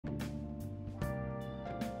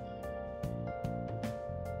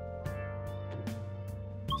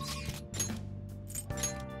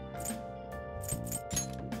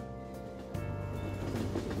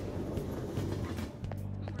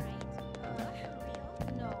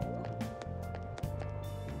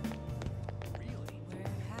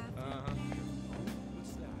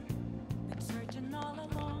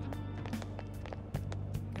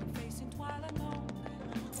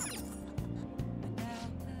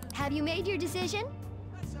Have you made your decision?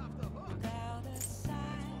 That's off the hook. Without a sign,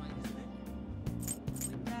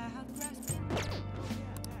 without grasping,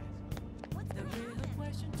 the real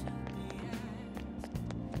question to be asked: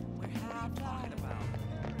 where have I About.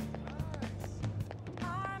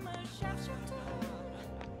 I'm a sharpshooter.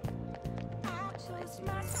 I choose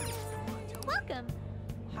my side, Welcome.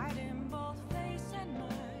 hiding both face and mind,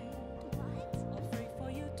 all free for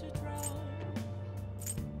you to draw.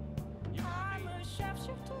 I'm a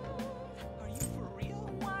sharpshooter. Are you for real?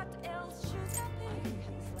 What else should I be?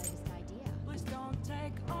 Slightest idea. Please don't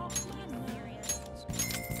take off my mask.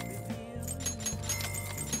 Reveal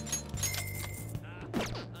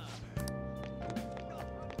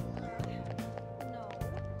No.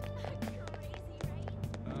 Crazy, right?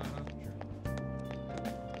 Uh-huh.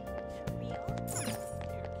 Real?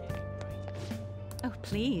 You're kidding, right? Oh,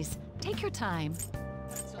 please, take your time.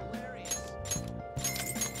 That's hilarious.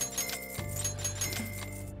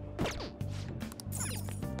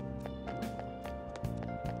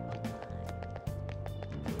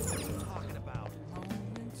 What are you talking about?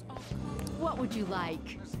 moments of calm. What would you like?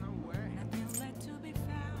 There's no way. Nothing left to be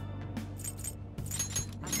found.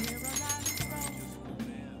 I'm here around the throne.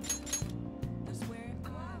 That's where I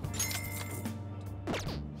found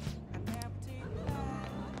an empty glass,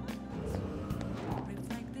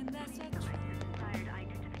 reflecting that's a truth.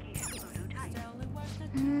 Still it was the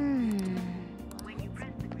truth.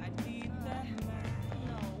 I need that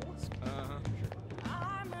mask. Uh-huh.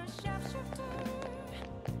 I'm a sharpshooter.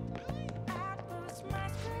 I push my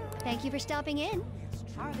screw. Thank you for stopping in.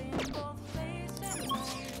 Hiding both face and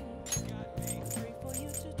mind, free for you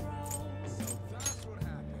to draw. So that's what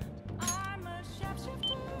happened. I'm a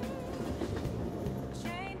sharpshooter,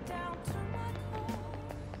 chained down to my core.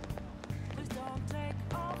 Please don't take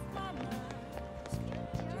off my mask.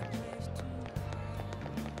 Your place to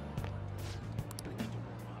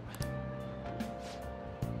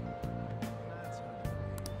That's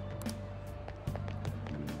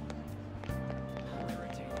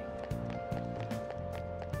irritating.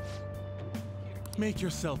 Make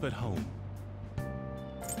yourself at home.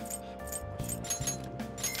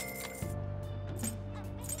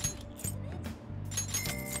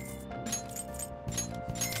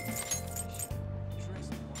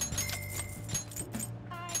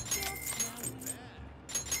 I can't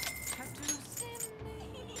have to see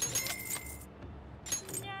me.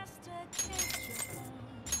 Just a catch your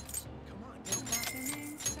thoughts. Come on, There's nothing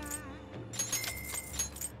inside.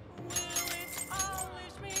 Will it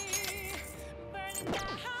always be burning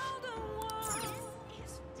down the wall?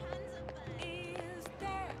 Is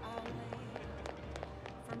there a way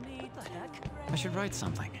for me What the to heck? break? I should write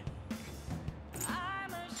something.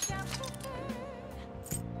 I'm a sharpshooter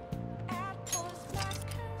at post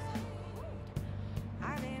masquerade,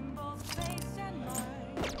 hiding both face and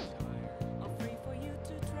mind, all free for you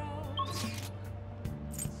to draw.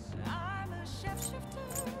 I'm a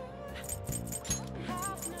sharpshooter,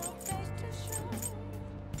 have no face to show.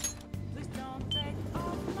 Please don't take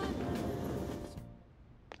off my mask.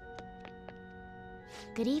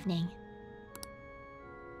 Good evening.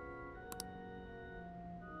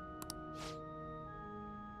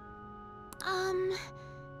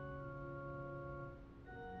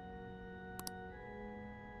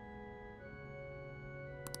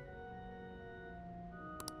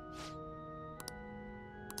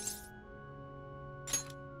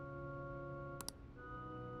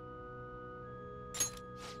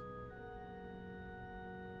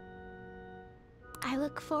 I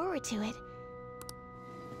look forward to it.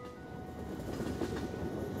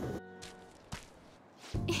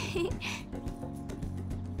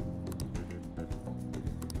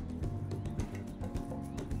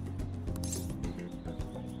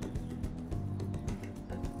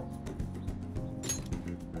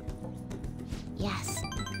 Yes.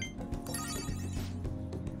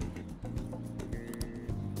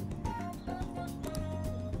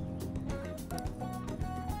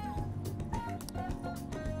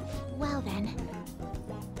 Well then.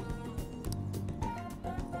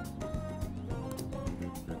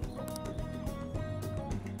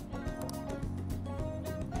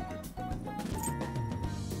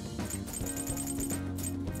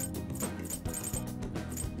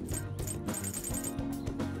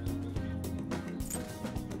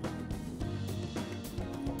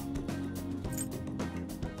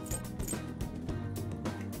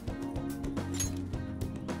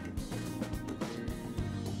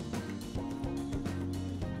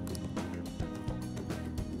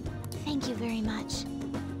 Thank you very much.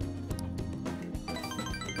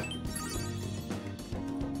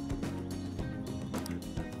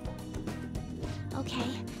 Okay,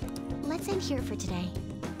 let's end here for today.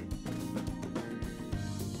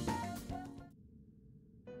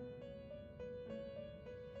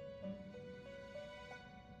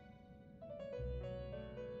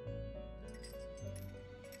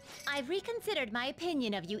 reconsidered my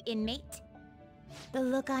opinion of you, inmate. The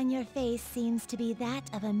look on your face seems to be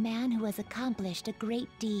that of a man who has accomplished a great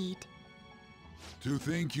deed. To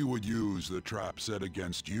think you would use the trap set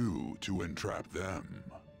against you to entrap them.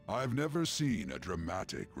 I've never seen a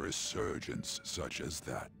dramatic resurgence such as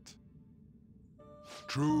that.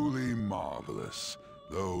 Truly marvelous.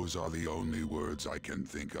 Those are the only words I can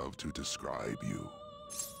think of to describe you.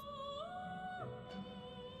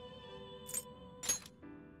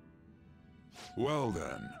 Well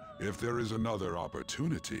then, if there is another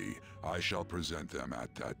opportunity, I shall present them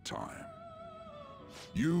at that time.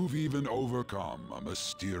 You've even overcome a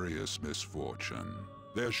mysterious misfortune.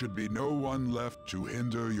 There should be no one left to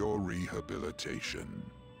hinder your rehabilitation.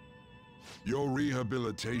 Your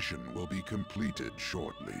rehabilitation will be completed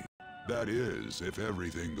shortly. That is, if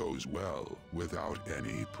everything goes well, without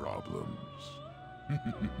any problems.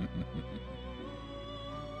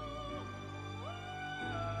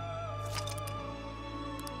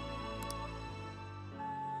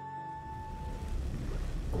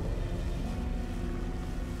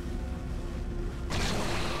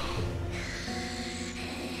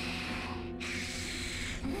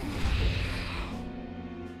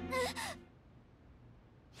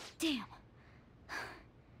 Damn.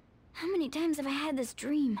 How many times have I had this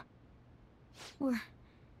dream? Or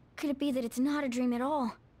could it be that it's not a dream at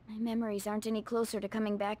all? My memories aren't any closer to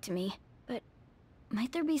coming back to me. But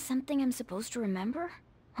might there be something I'm supposed to remember?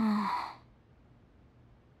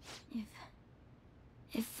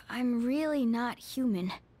 If I'm really not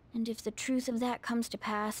human, and if the truth of that comes to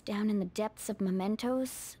pass down in the depths of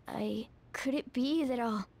mementos, could it be that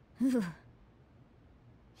I'll...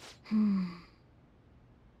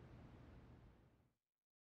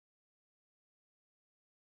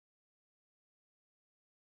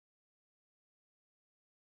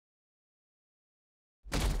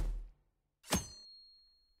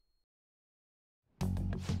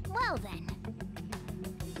 Well then.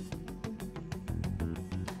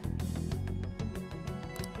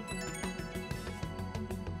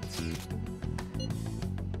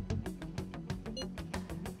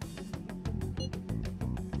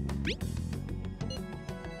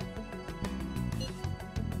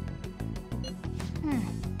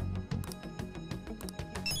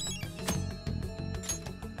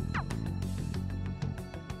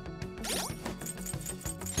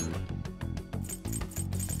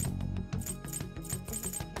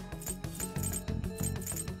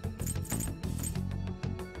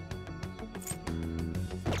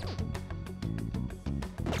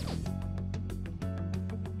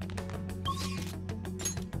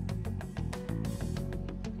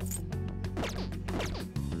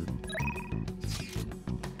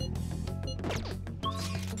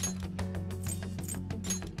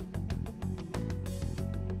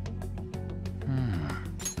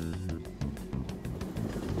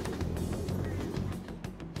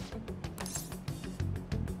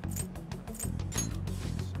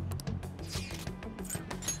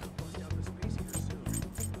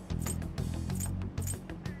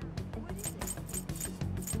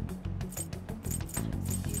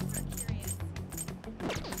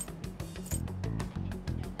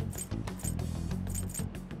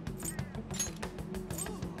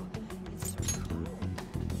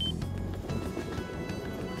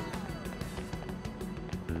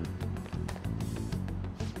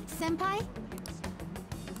 Senpai?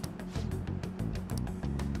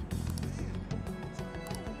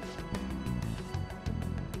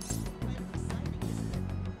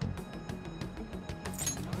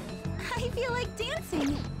 I feel like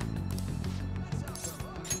dancing.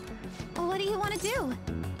 What do you want to do?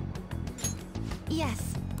 Yes.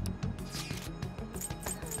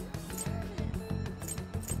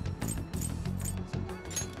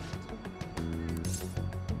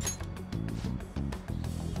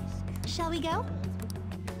 Shall we go?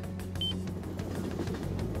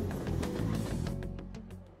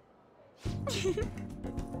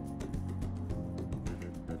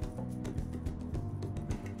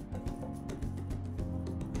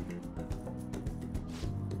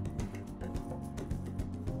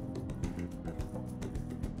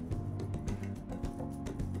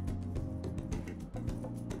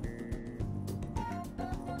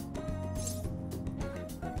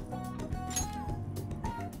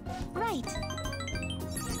 Right.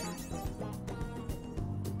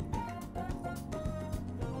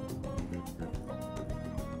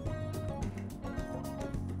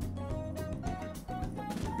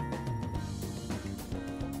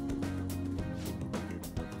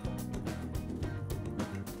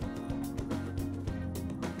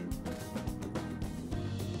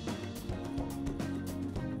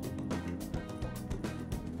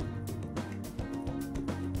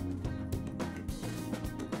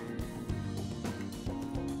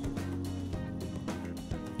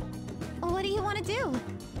 What do you want to do?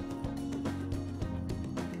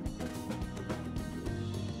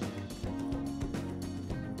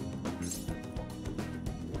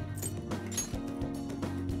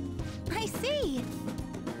 I see.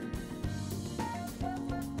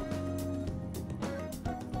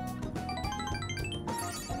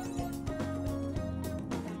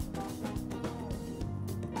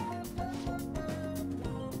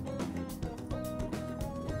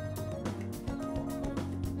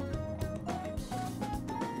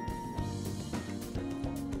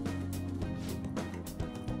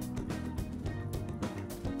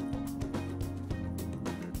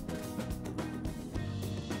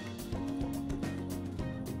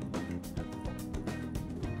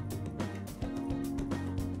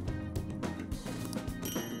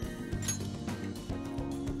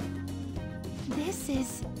 This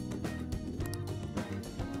is...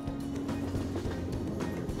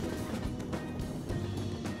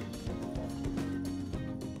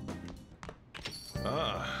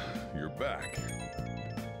 Ah, you're back.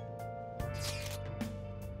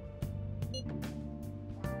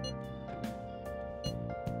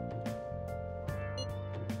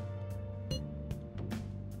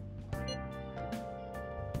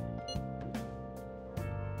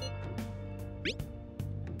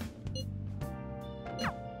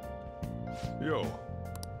 Yo.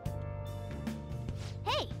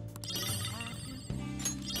 Hey!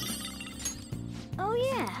 Oh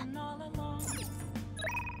yeah. And all alone,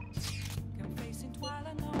 confessing while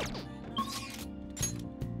I know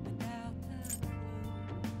without a clue,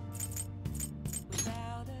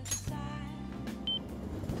 without a sign,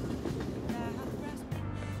 without grasping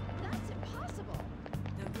That's impossible.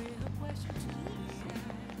 the real question to be asked.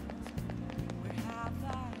 Where have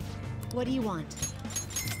I What do you want?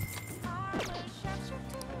 I'm a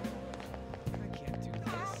sharpshooter. I can't do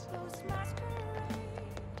this. Close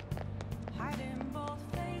masquerade, hiding both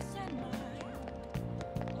face and mind,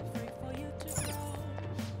 afraid for you to go.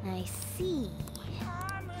 I see.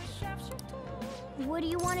 I'm a sharpshooter. What do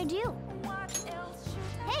you want to do? What else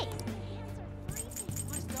should I Hey! do?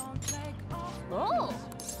 Please don't take off my Oh!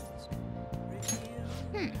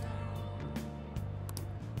 reveal.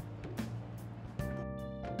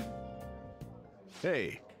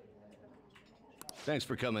 Hey. Thanks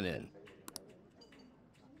for coming in.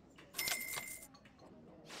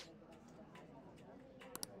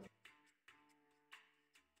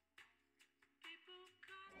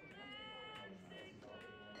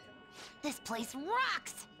 This place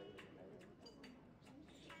rocks!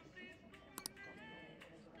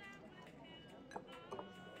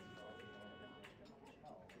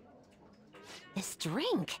 This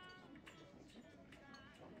drink.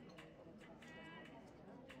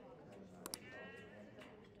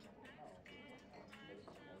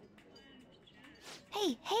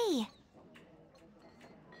 Hey, hey!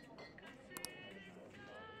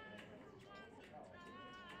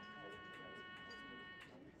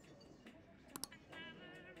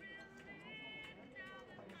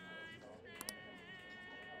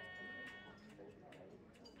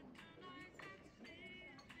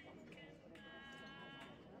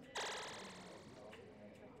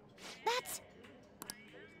 That's...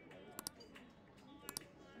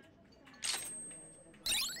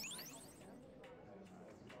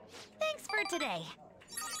 Thanks for today.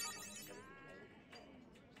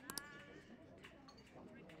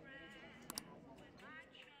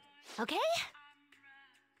 Okay?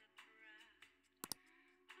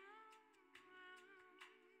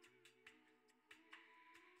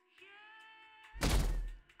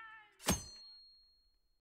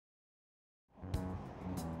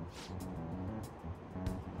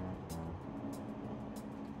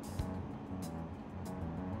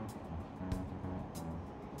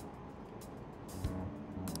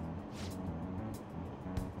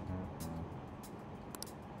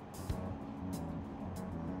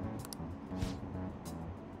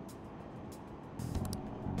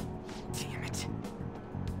 Damn it.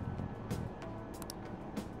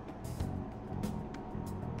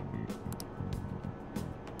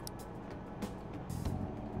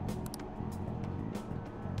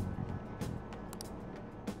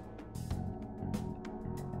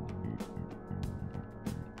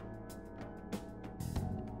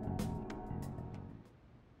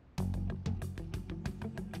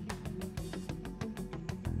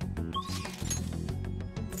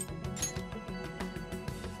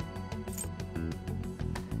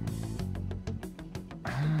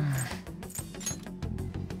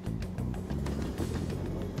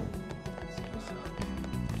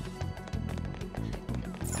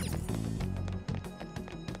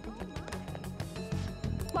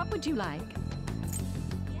 What would you like?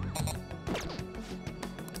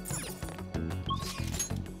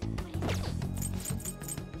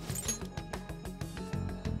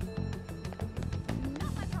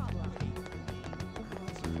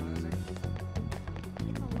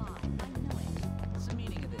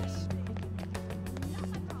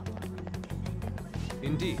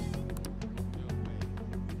 Indeed.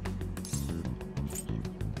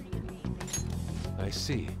 I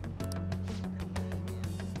see.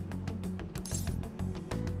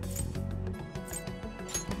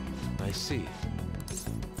 I see.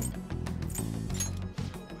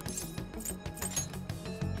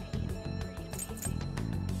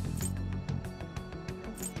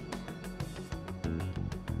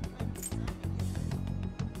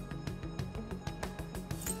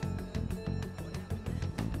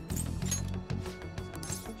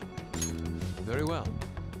 Very well.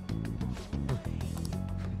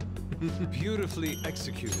 Beautifully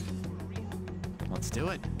executed. Let's do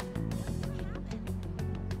it.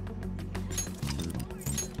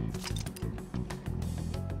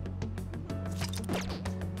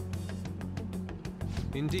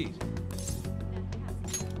 Indeed.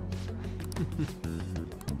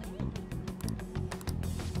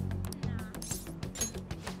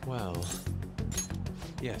 Well,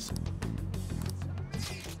 yes.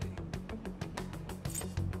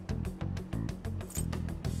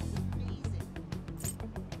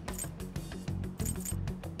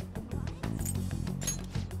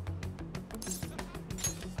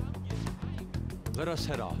 Let us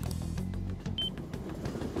head off.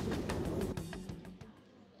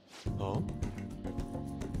 Oh?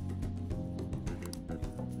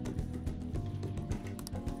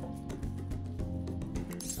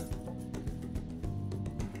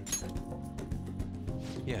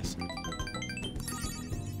 Yes.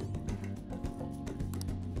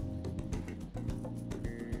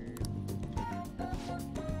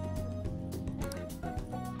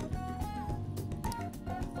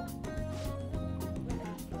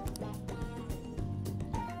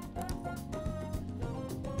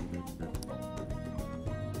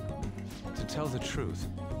 To tell the truth,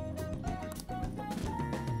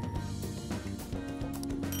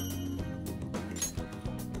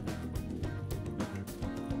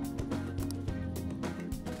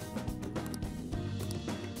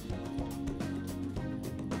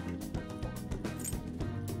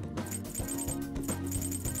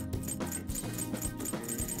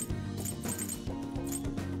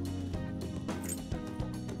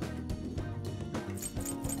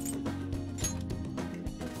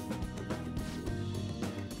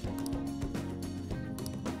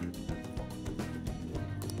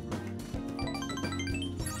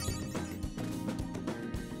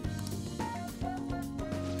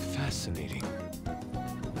 fascinating.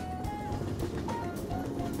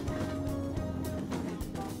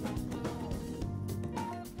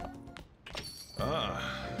 Ah,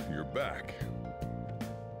 you're back.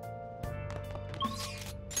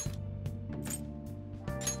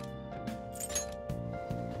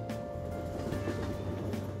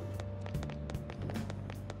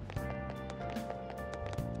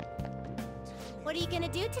 What are you gonna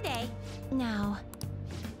do today? Now,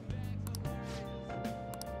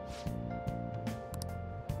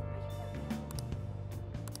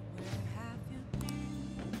 Where have you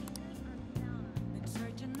been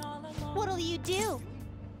searching all along, What'll you do?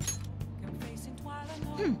 confessing while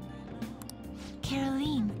alone,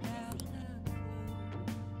 Caroline, without a clue,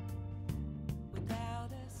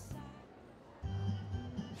 without a sign.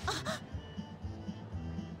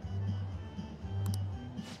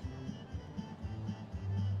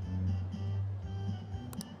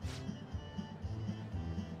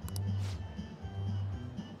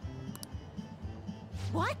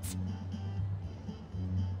 What?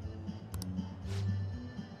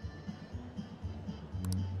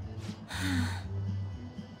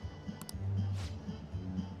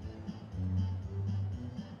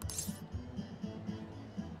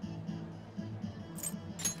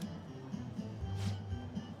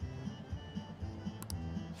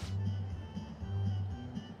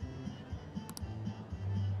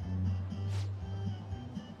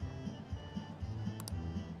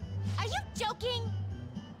 Are you joking?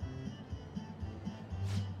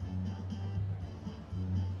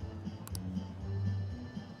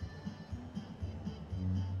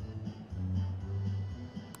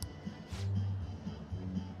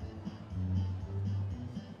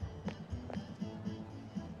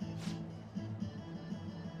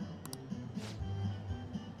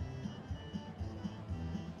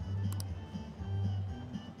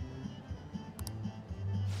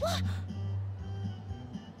 What?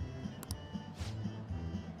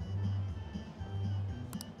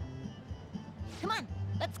 Come on,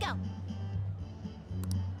 let's go.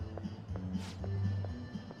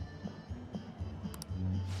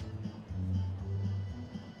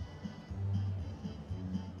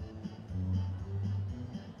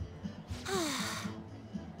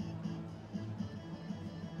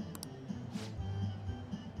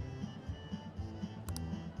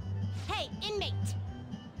 inmate.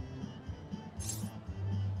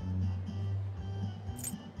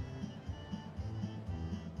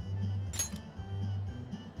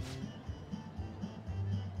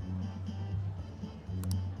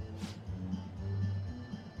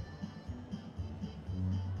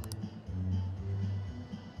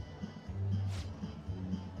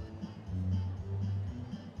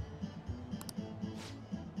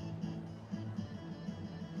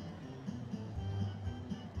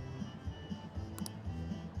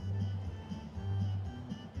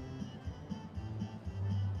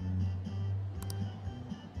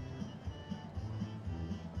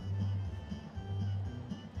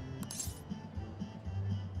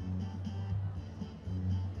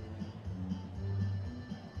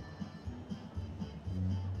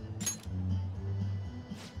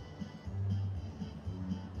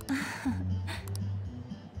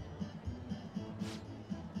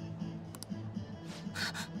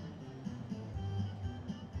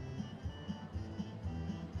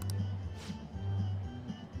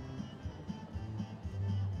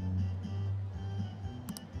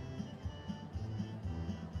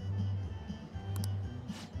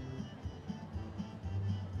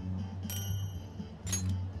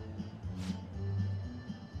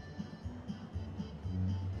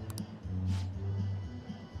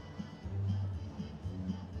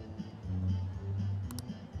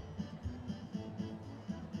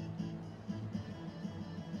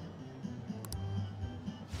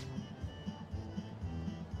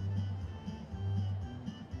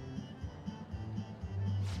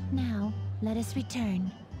 Now, let us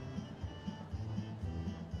return.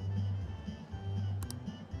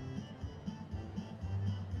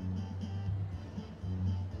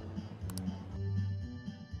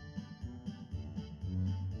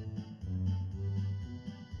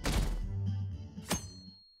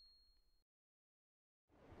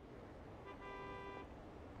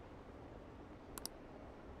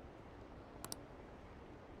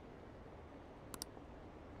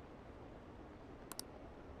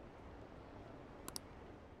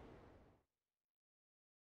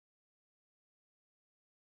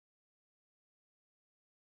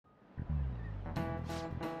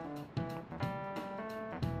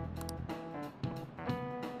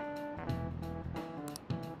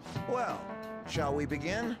 Well, shall we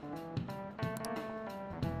begin?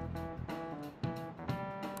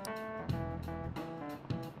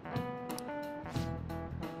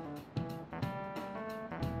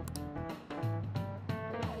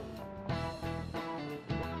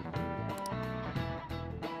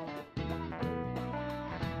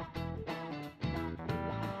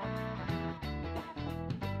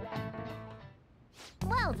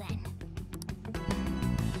 Well then.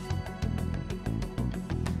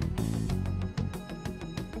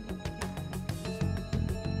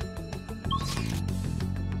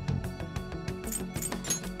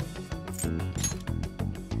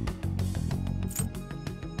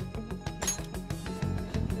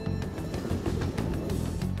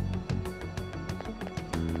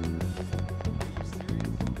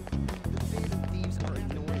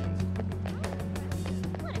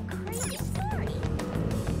 What a crazy story.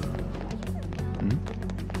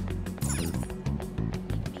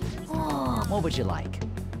 What would you like?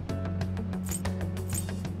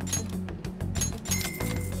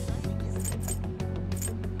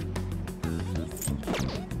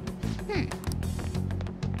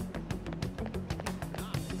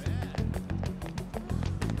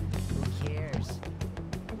 Who cares?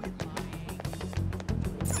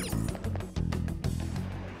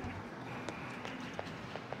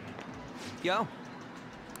 Yo.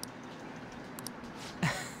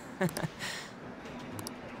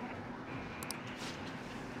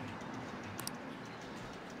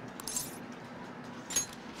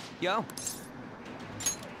 Yo.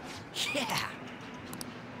 Yeah.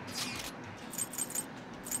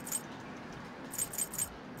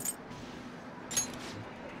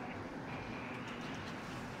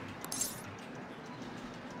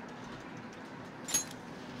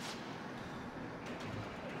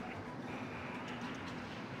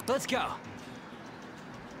 Let's go.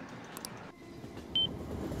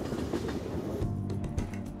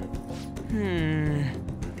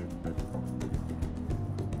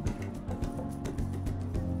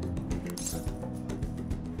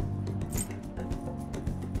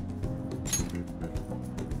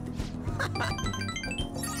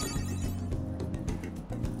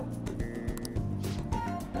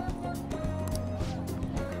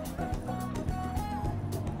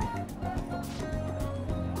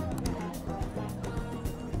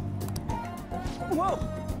 Whoa!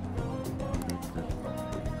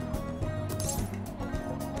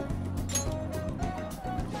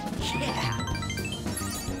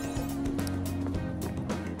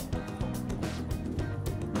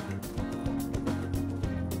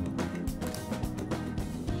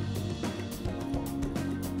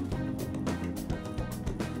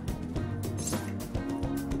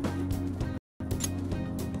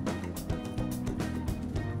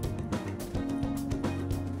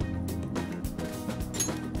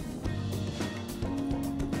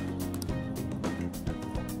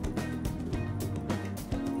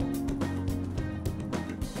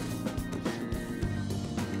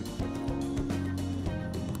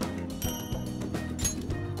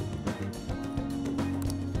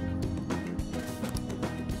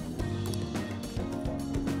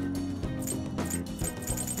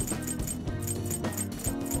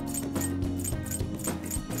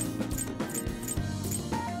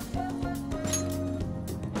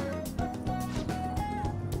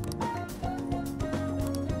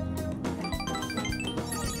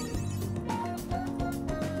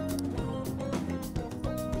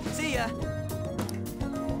 ya.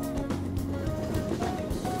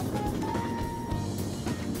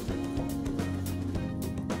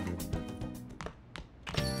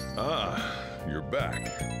 Ah, you're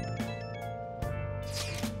back.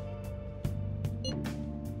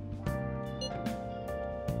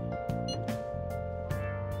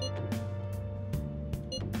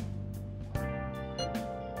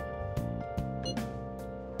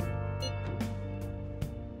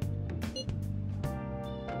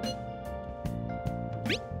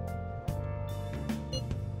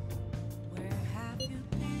 Where have you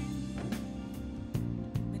been?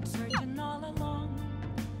 Been searching all along.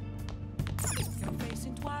 Your face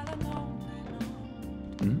in twilight on and on.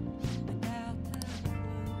 Without a clue,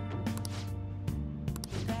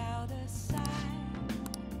 without a sign,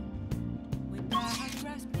 without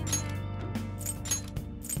grasping it.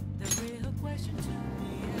 The real question to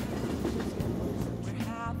me is, where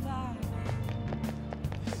have I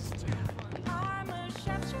been? I'm a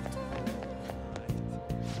shapeshifter.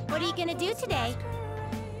 What are you gonna do today?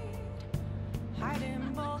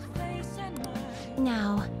 Hiding both face and mind,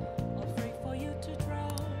 Now, afraid for you to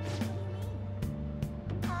drown.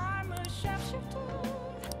 I'm a shapeshifter.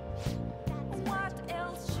 What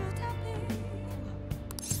else should I be?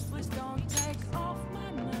 Please don't take off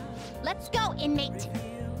my mask. let's go, inmate.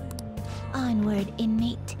 Revealing Onward,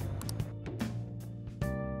 inmate.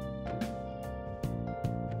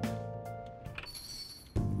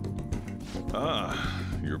 Ah,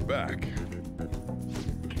 you're back.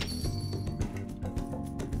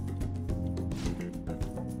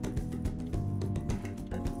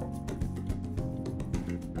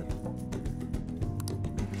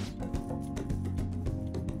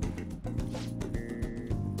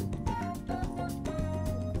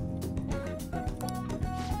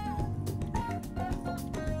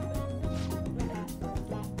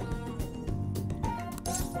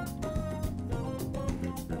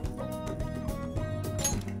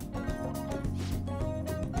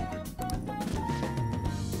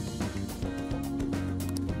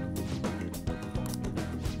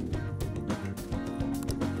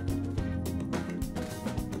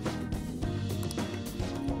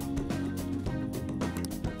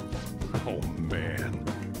 Oh, man.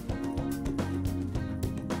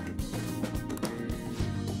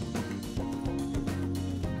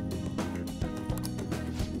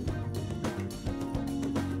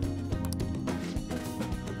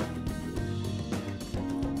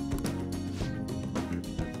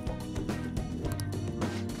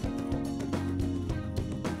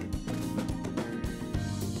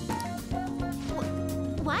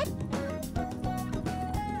 What?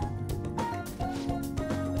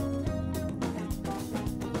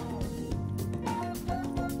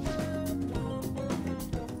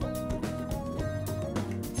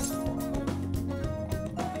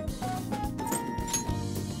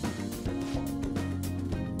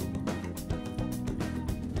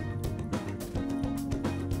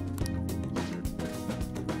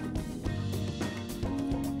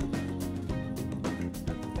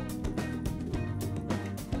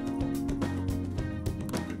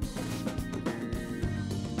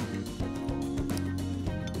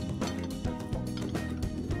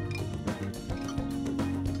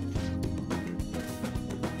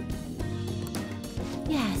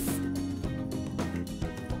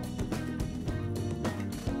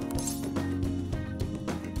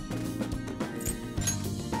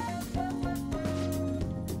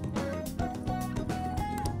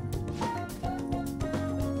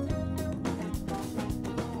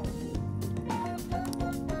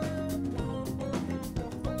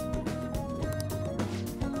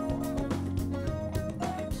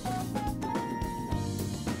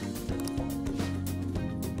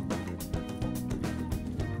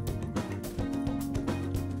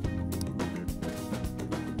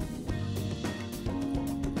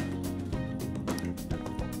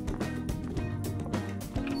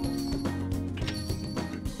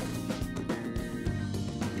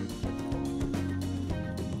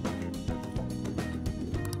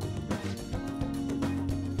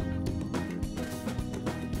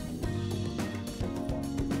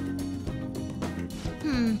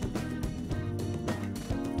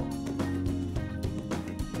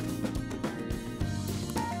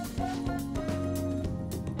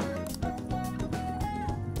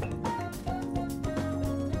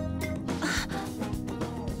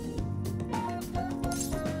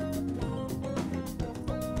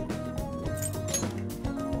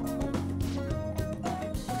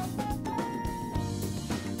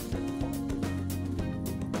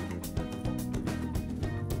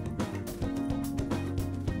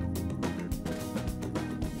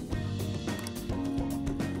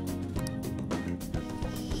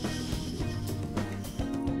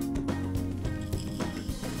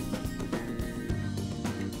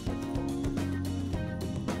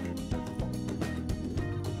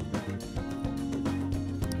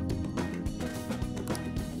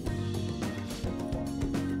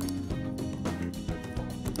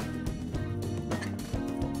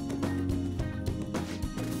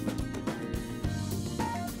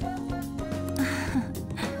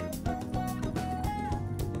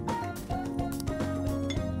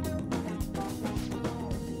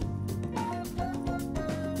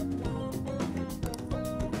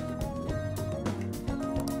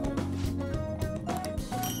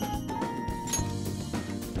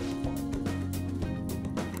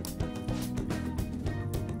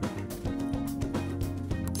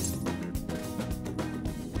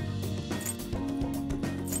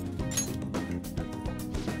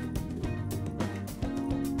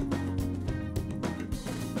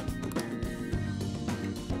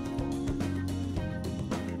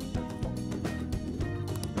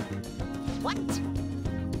 What?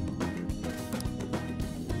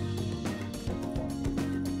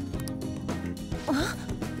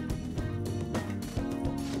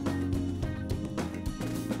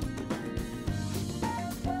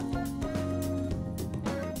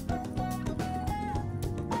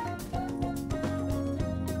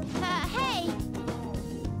 Hey!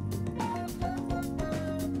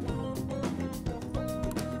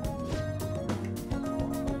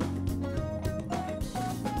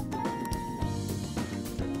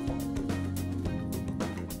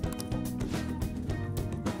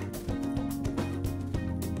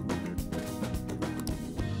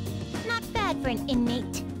 Not bad for an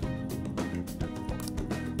inmate.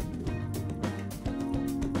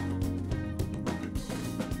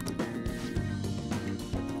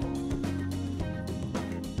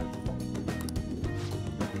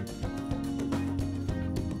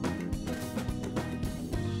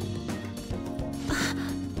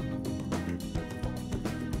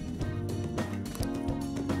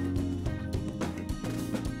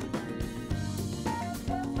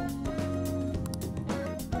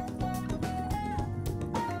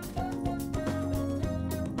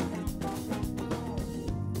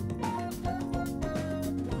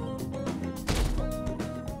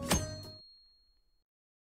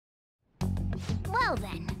 Well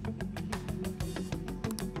then.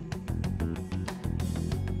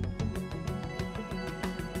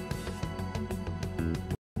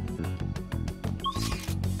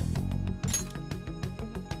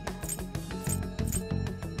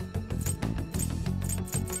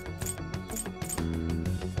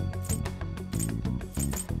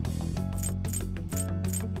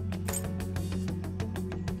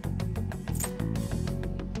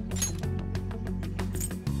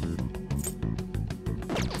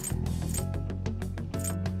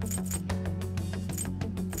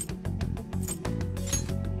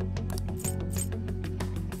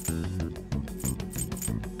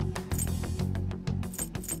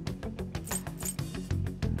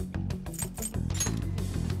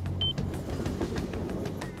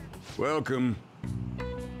 Welcome.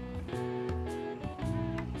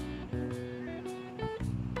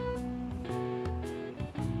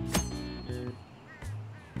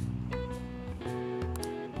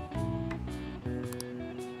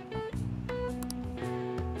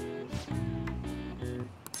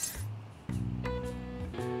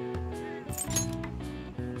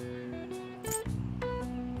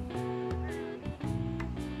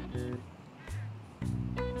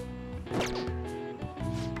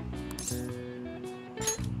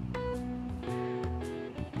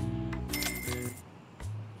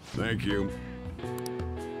 Thank you.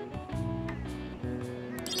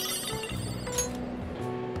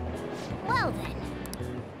 Well then.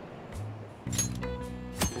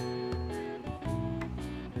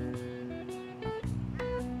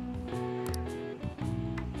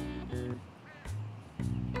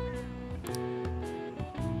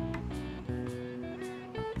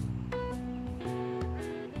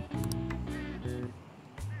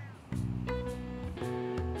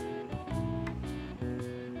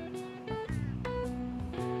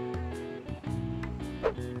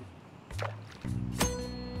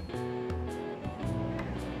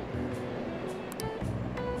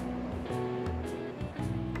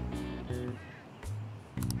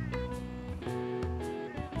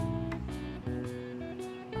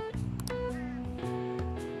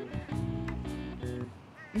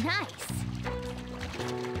 Nice.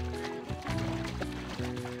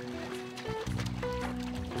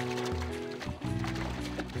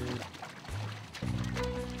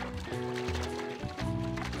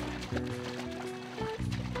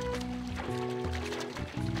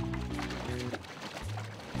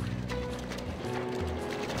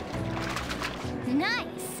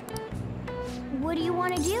 Nice. What do you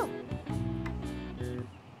want to do?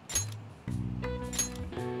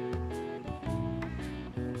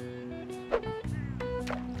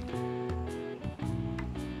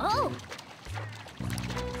 Oh!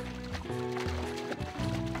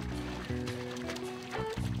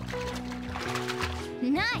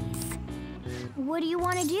 Nice! What do you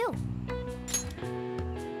want to do?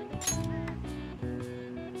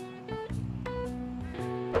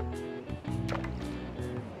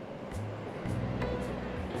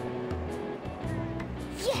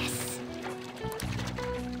 Yes!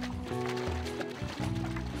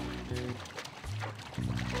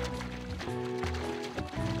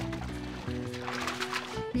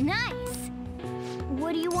 Nice!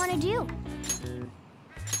 What do you want to do?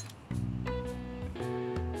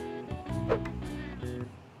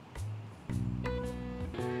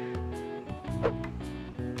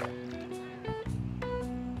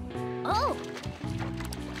 Oh!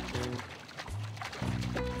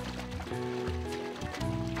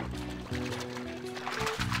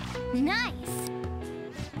 Nice.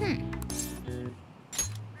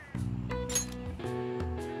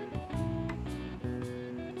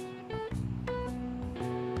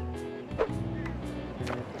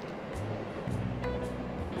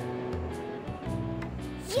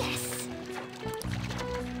 Yes.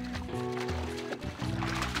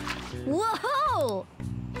 Whoa.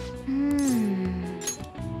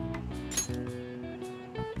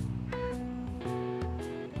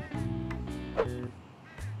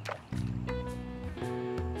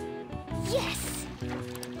 Yes!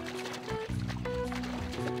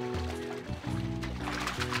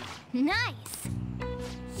 Nice!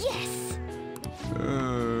 Yes!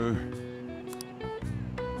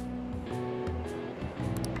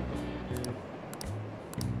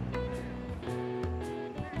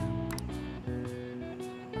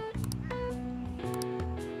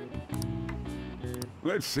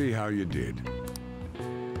 Let's see how you did.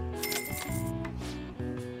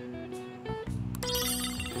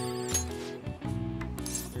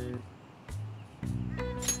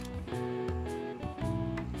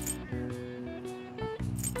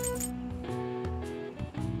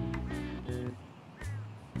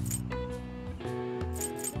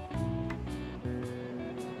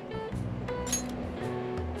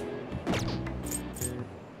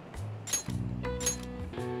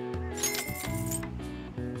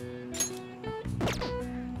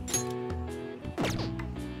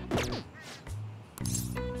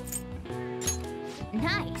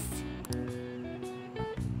 Nice!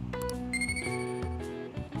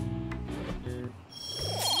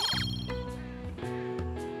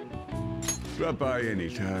 Drop by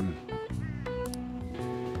anytime.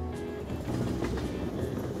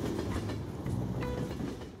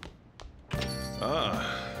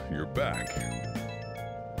 Ah, you're back.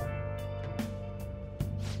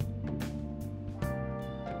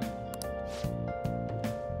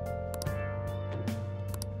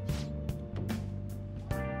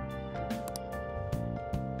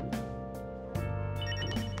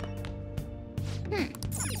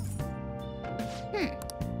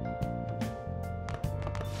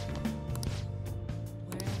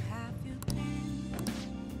 Where have you been?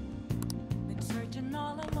 Been searching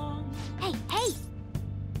all along, Hey, hey!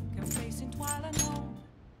 confessing while alone.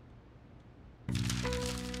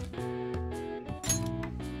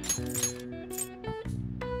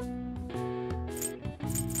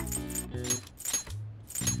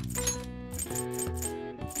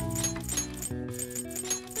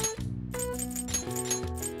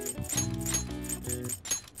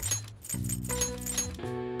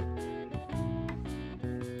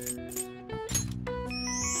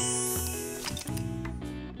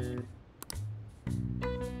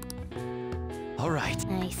 All right.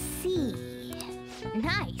 I see.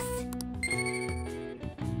 Nice!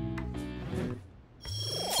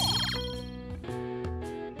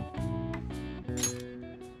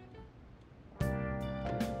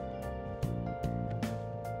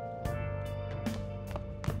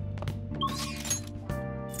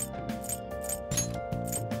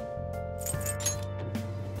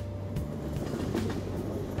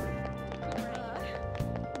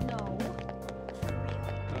 No.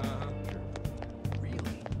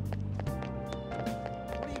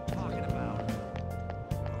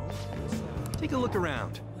 Take a look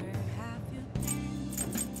around. Where have you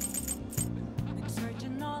been? Been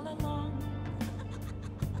searching all along,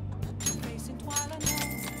 confessing while alone.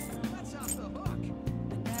 That's off the hook.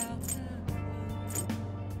 Without a clue,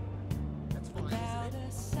 That's fine. without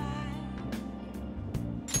a sign,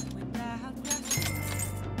 without question.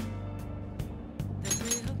 The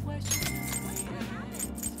real question is,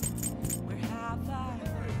 where have I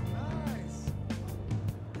been? Nice.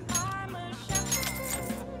 I'm a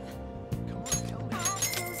shepherd. Come on, tell me. I'm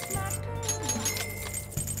so smart,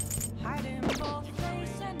 hiding both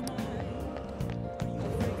face and mind.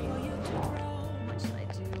 Afraid for you to grow. What should I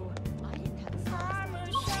do? I didn't have the I'm a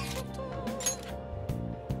shepherd.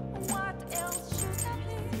 What else should I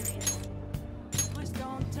be? Please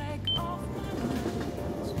don't take off my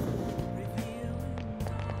words, revealing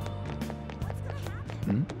all. What's gonna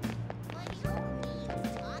happen? Well, you know me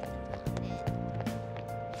talking about it.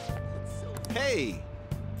 Hey!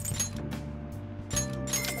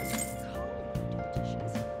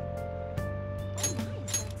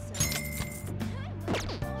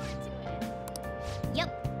 Yep.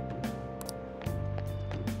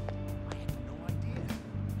 I had no idea.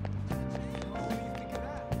 What do you think of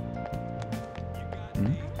that?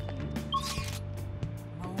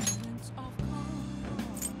 Moments of calm,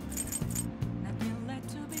 nothing left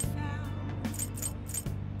to be found.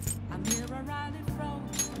 A mirror right in front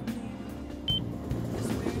of me.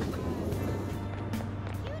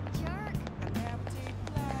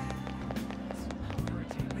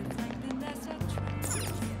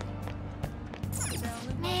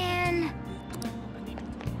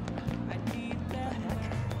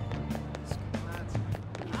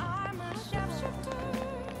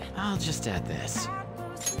 I'll just add this.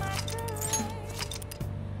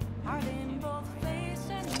 Heart in both face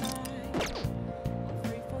and mind.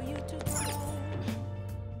 Free for you to grow.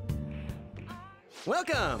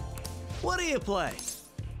 Welcome! What do you play?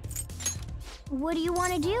 What do you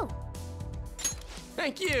want to do?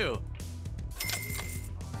 Thank you!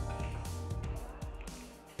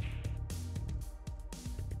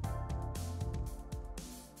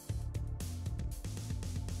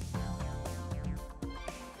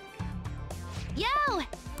 Yo!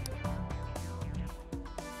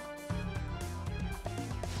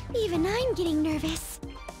 Even I'm getting nervous.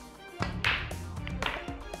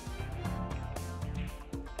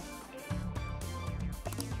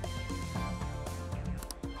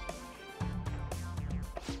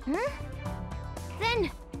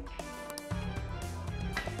 Then...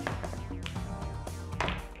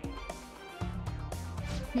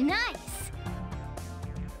 Nice!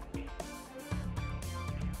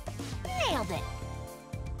 Nailed it!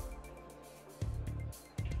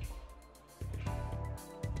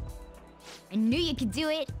 I knew you could do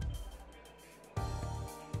it!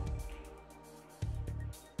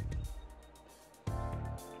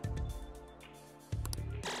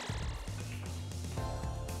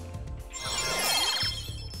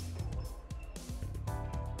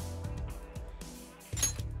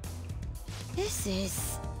 This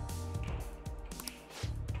is...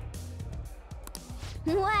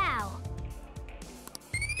 Wow!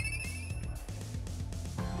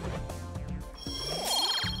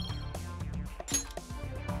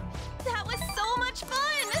 That was so much fun!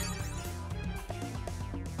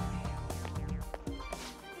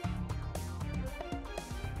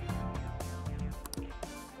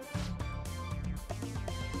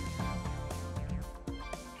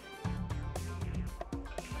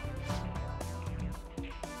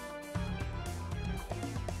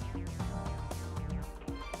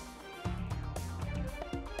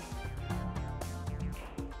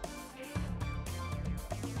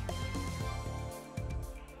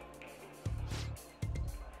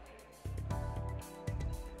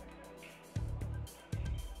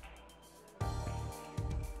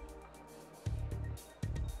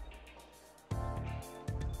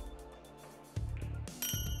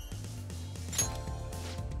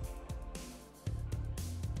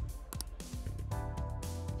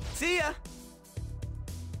 See ya!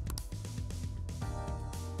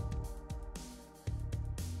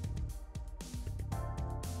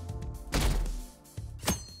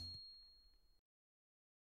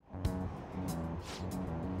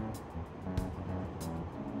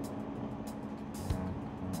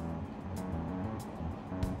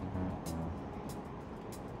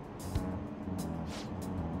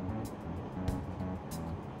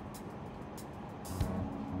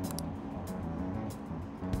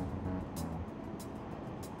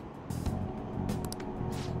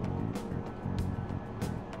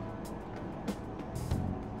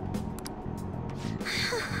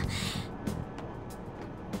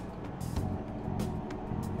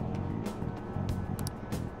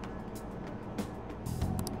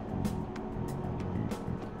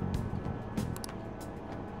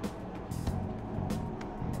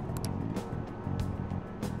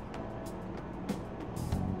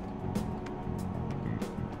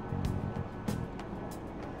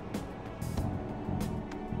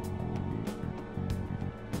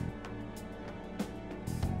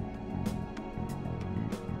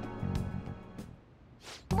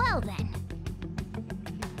 Well then.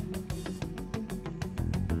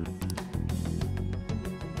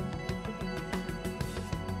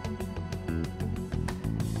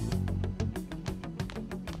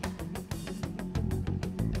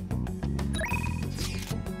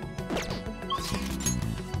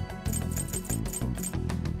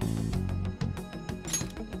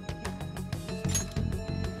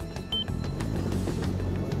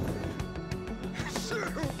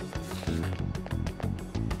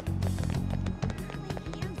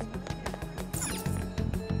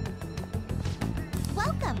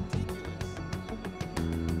 Welcome!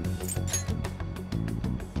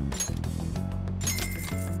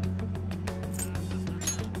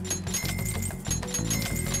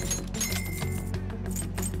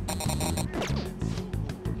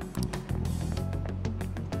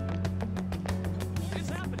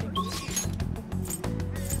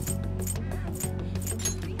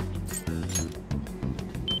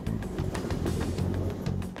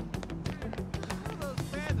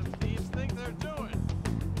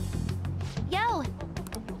 Yo!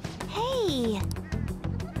 Hey!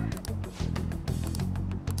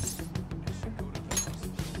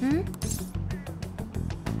 Hmm?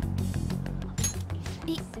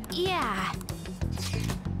 Yeah.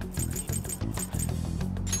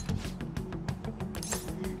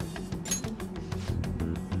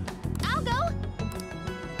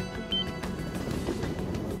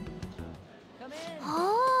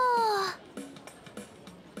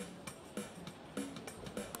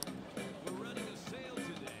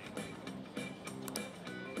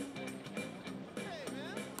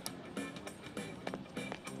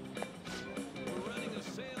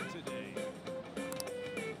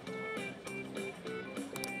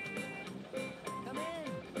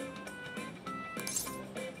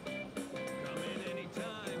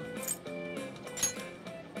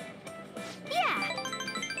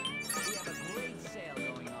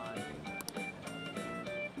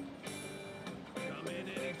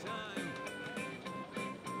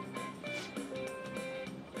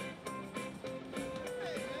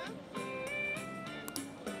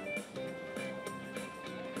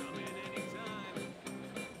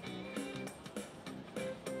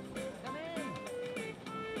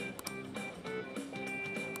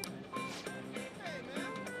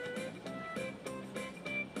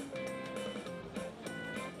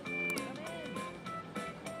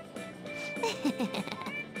 We're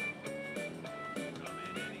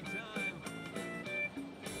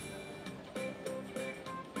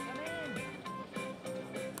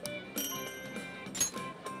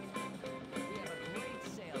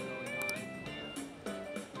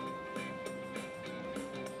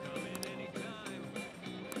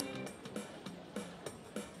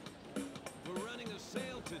running a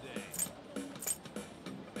sale today.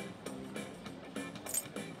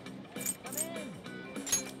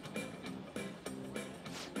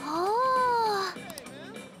 Oh.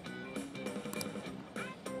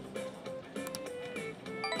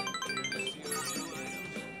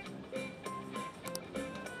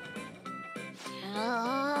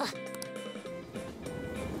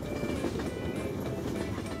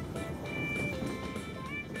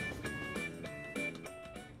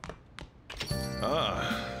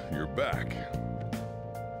 Ah, you're back.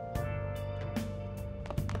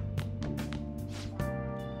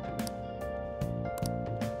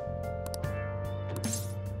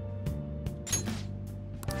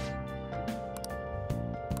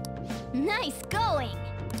 Nice going!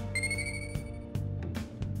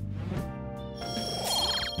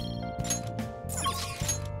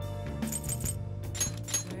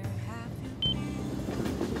 Where have you been?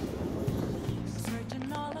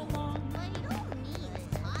 Searching all along. But you don't need to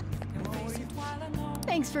talk. And face it while alone.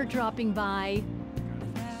 Thanks for dropping by.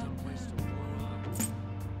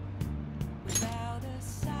 Without a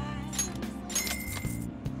sign.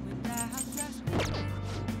 Without rest.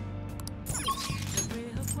 The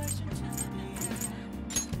real question to me is,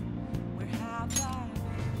 where have I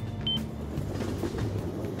been?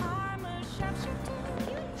 I'm a sharpshooter.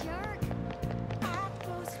 You jerk. I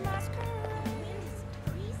post masquerade.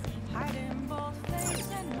 Hiding both face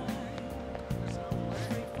and mind.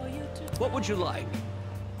 Free for you to What would you like?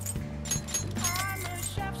 I'm a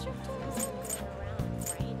sharpshooter.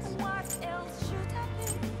 What else should I be?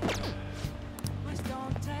 Please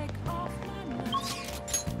don't take off my mask.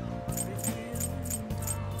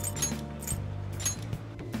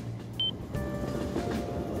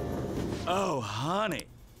 Oh, honey.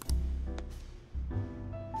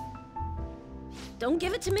 Don't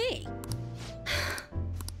give it to me.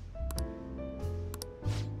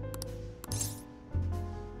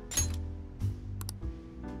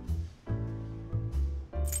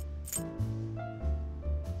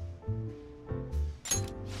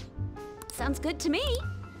 Sounds good to me.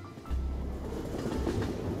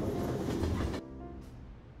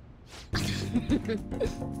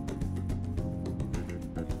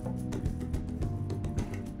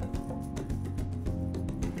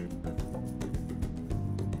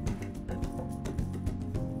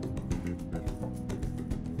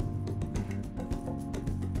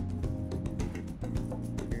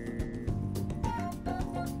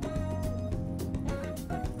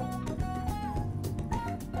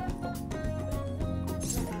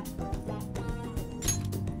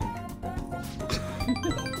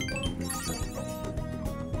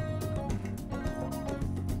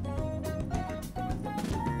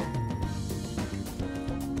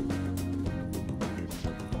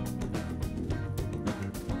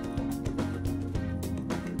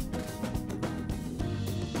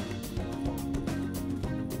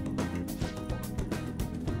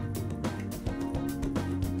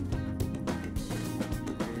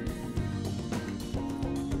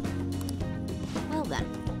 Well then.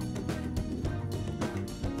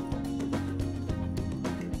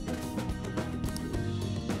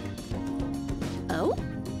 Oh?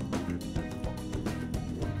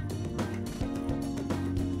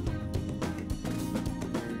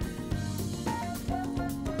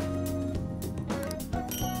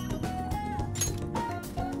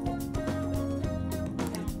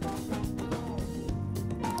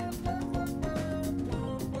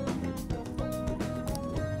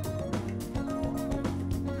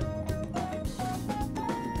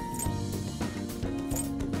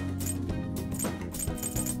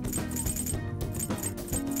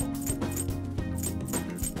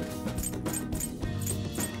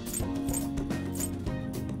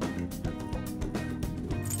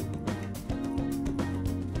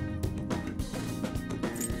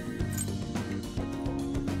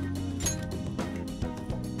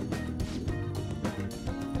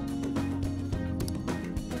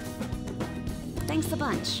 Thanks a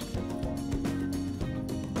bunch.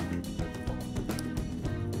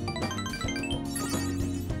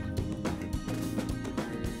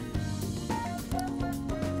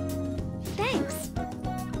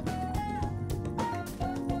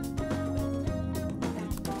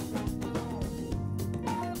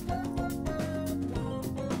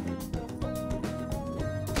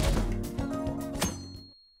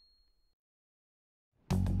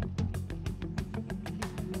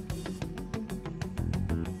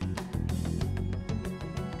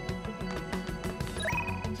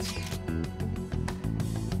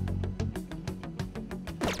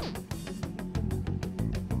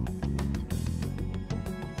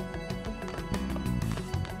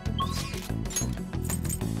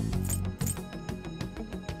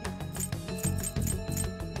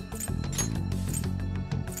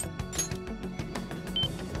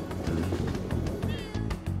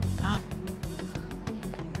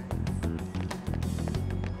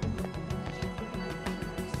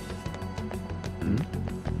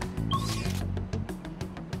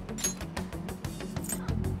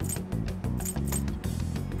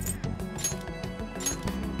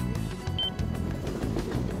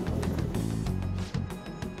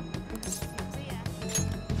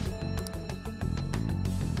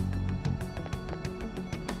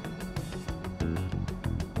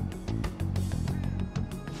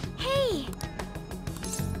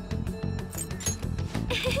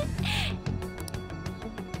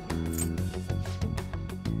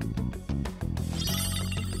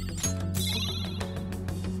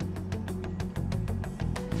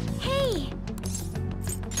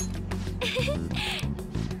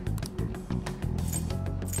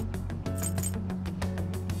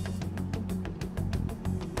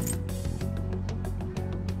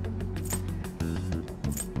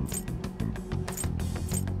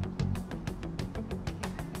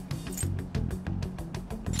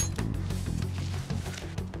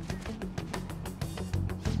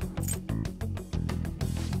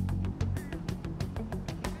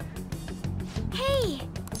 Hey!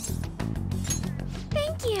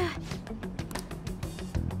 Thank you!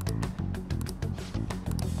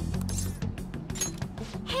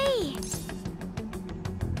 Hey!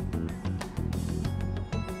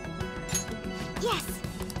 Yes!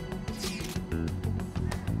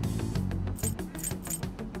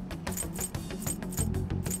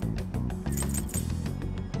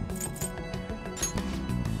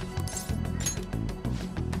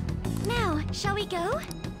 Now, shall we go?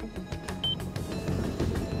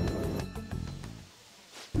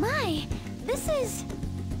 My, this is...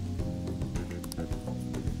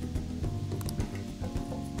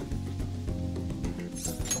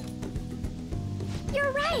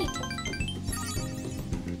 You're right!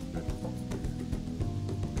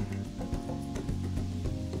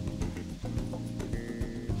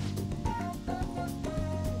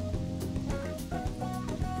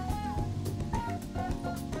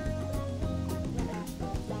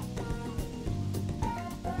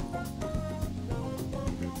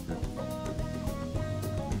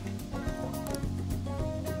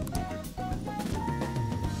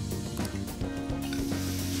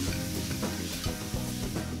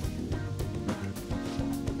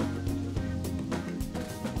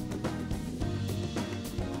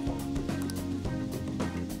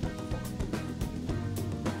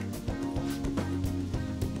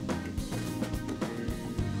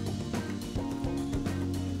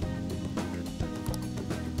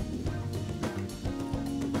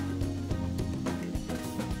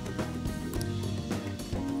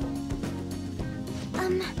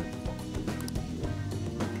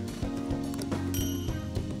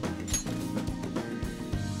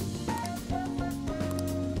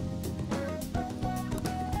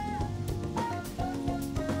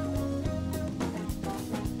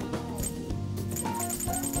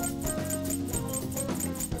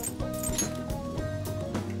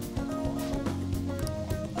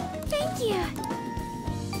 Thank you!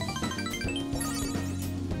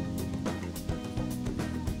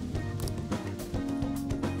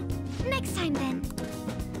 Next time, then.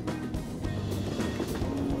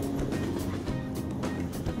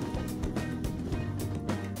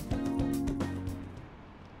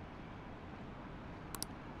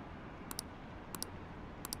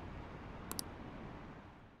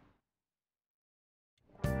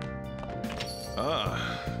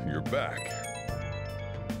 Ah, you're back.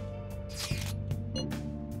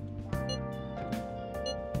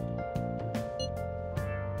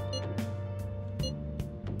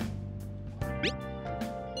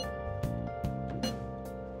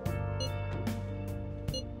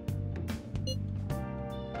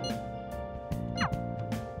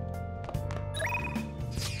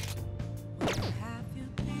 Have you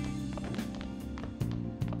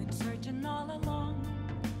been searching all along,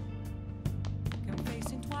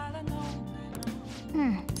 confessing twilight on and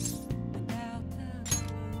on, without a clue,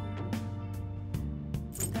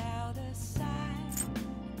 without a sign,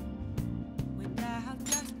 without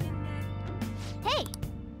trusting it? Hey!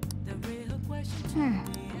 The real question to be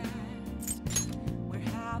asked: where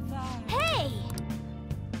have I? Hey!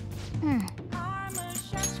 I'm a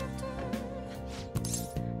shapeshifter.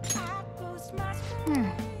 I post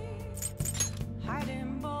masquerade,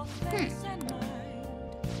 hiding both face and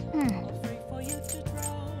mind, all free for you to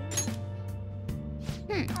draw.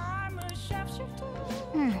 I'm a shapeshifter.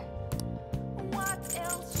 What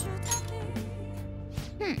else should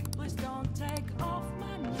I be? Please don't take off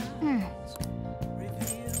my mask,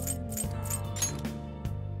 revealing dawn.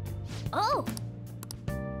 Oh!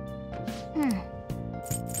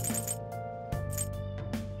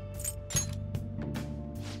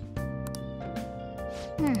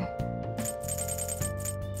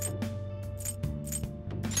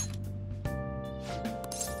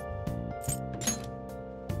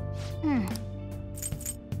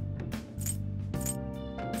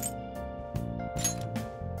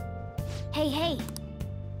 Hey, hey!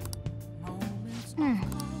 Moments of calm,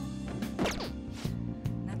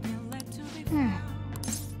 nothing left to be found.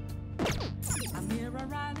 A mirror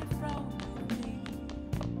right in front of me,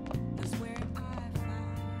 that's where I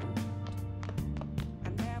found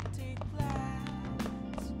an empty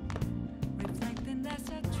glass, reflecting that's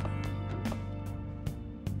a truth.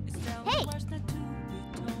 It's telling Hey! words not to be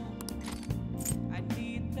told. I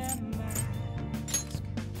need that mask.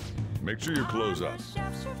 Make sure you close up.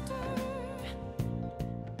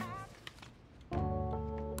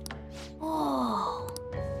 Oh!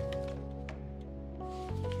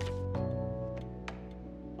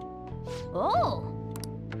 Oh!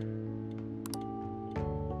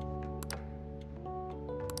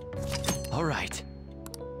 All right.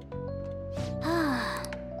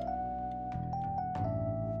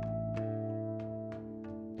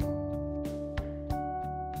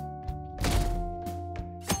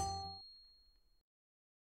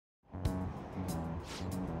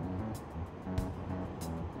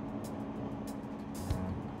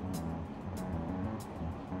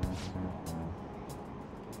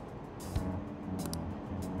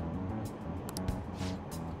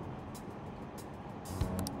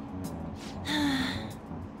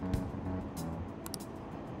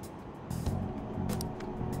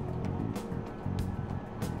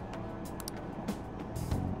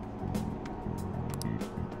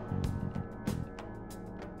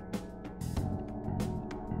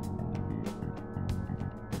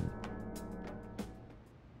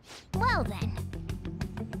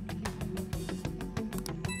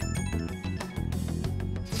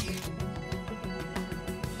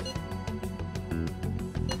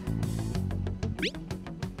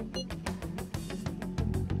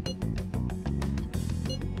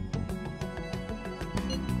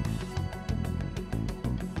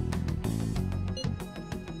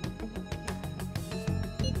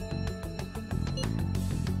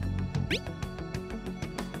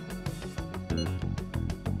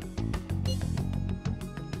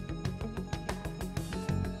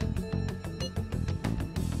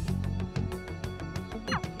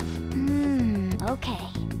 Okay.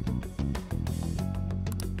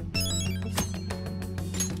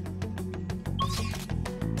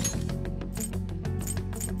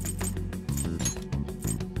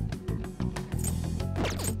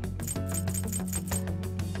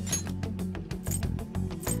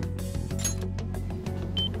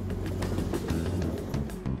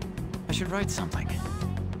 I should write something.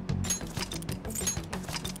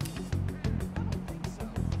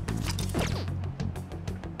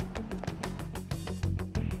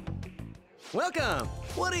 Welcome!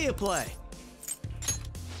 What do you play?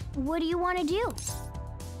 What do you want to do?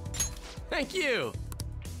 Thank you!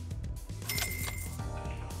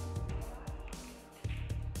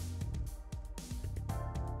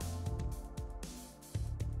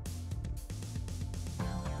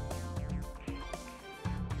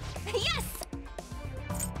 Yes!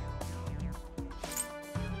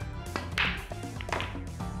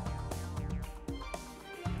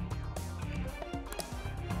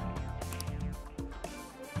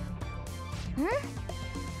 Hmm?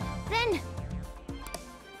 Then...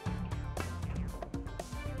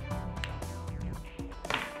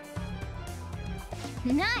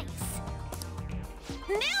 Nice!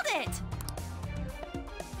 Nailed it!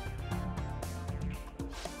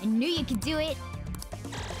 I knew you could do it.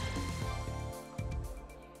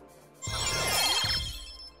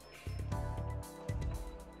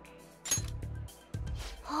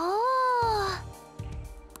 Oh!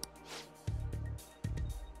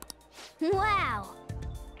 Wow!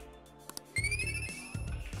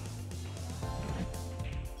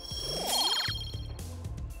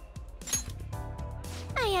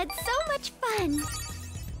 I had so much fun!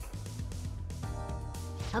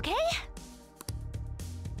 Okay?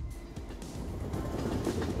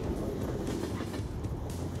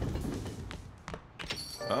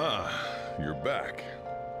 Ah, you're back.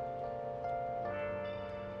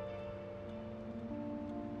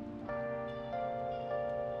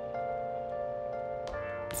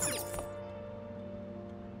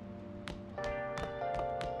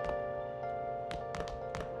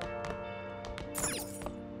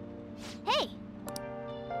 Hey!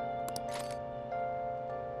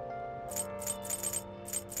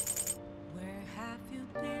 Where have you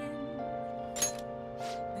been?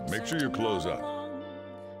 Make sure you close up.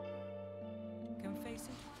 Can face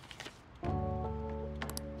it.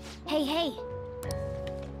 Hey, hey!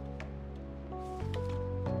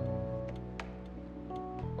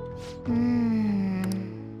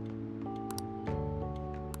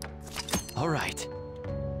 All right.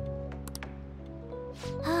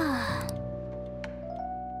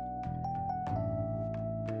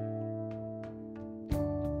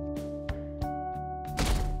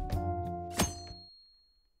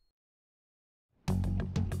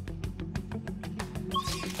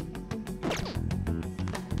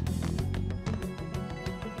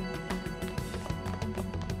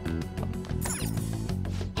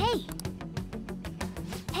 Hey!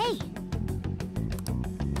 Hey!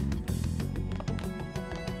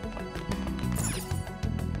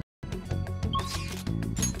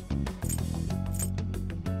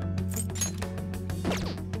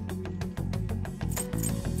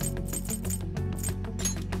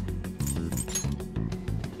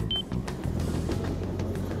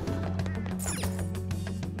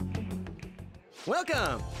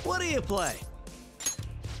 Welcome! What do you play?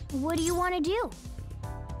 What do you want to do?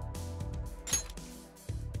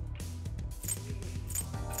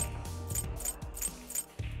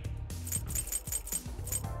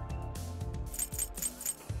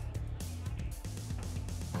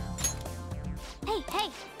 Hey, hey!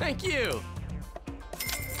 Thank you!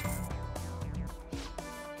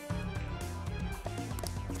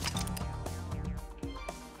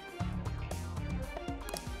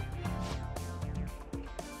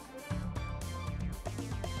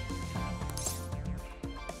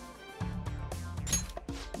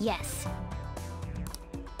 Yes.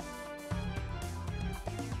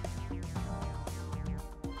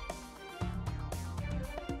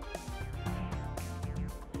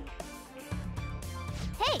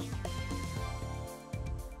 Hey!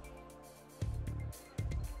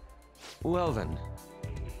 Well then.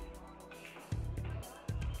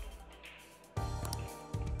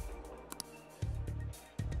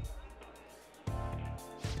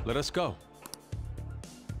 Let us go.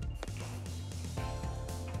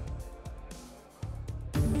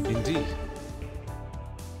 Indeed.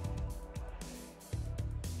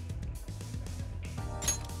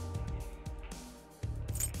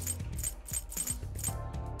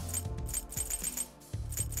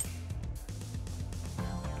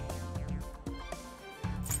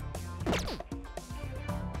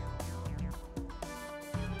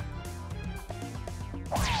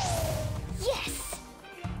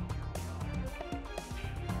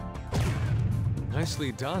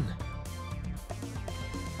 Nicely done.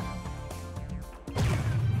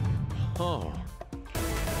 Oh.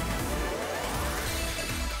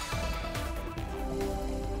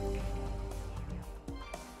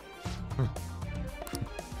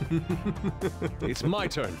 It's my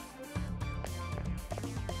turn.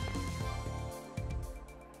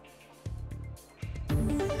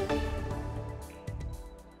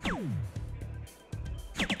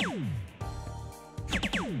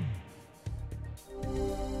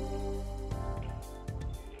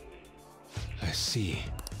 I see.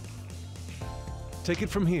 Take it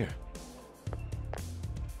from here.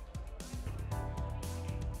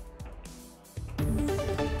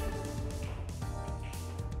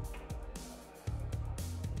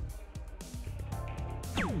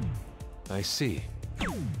 I see.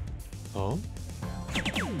 Oh?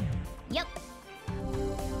 Yep.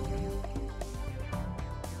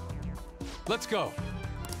 Let's go.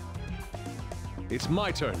 It's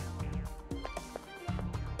my turn.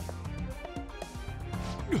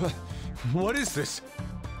 What is this?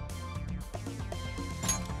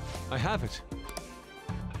 I have it.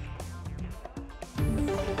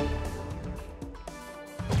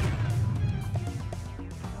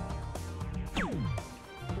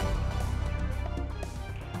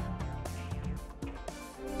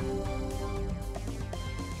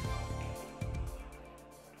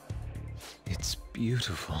 It's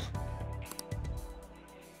beautiful.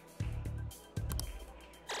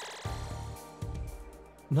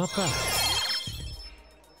 Not bad.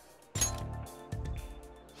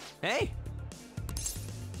 Hey!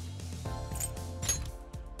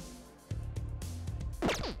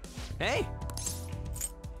 Hey!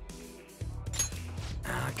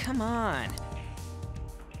 Ah, come on.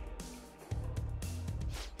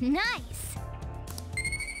 Nice!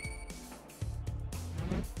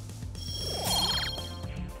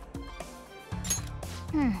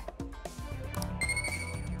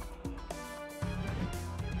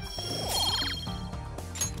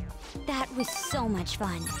 That was so much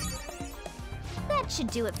fun. That should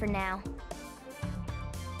do it for now.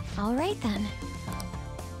 All right then.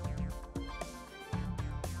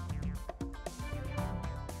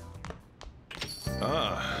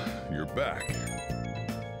 Ah, you're back.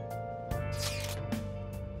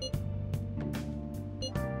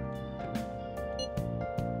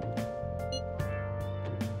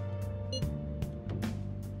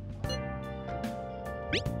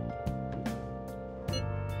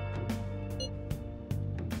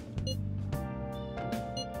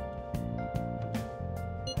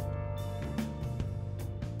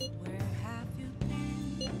 Where have you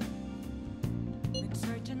been? Been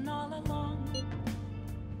searching all along.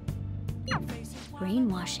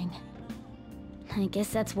 Brainwashing. I guess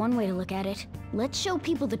that's one way to look at it. Let's show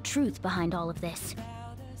people the truth behind all of this.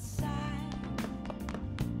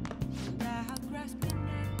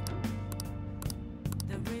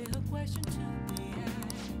 The real question to be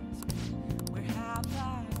asked, where have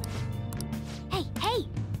I been? Hey, hey!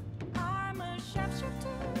 I'm a sharpshooter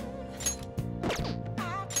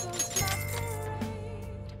at those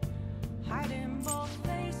masquerade, hiding both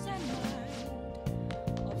face and mind,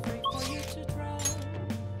 afraid for you to drown.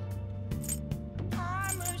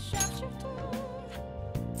 I'm a sharpshooter.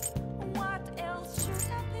 What else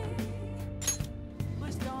should I be?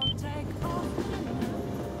 Please don't take off my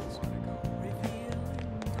nose,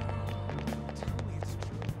 revealing dark. Tell me it's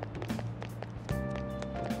true.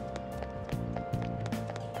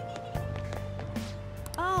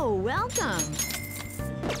 Oh, welcome.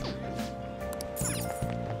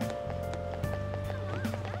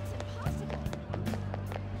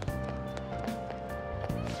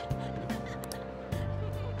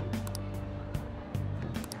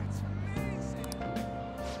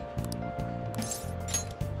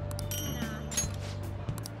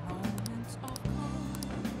 Moments of calm,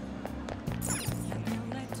 yet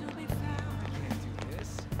nowhere to be found. I can't do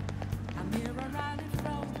this. A mirror right in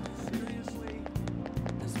front. Seriously,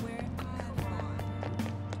 that's where I find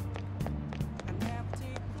an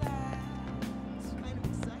empty glass, Kind of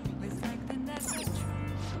exciting. reflecting that the truth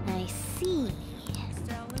I see. is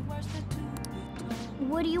telling words that to be told.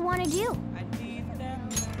 What do you want to do? I need them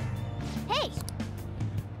now. Hey!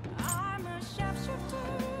 I'm a sharpshooter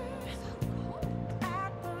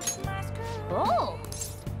at those masquerade, Oh!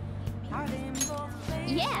 hiding both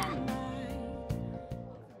face Yeah. and mind.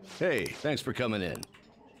 Hey, thanks for coming in.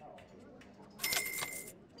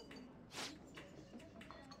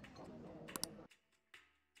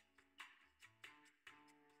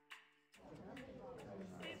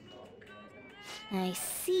 I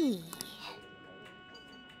see.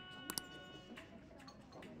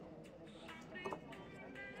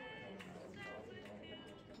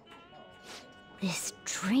 This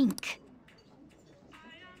drink.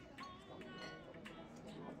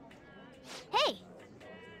 Hey!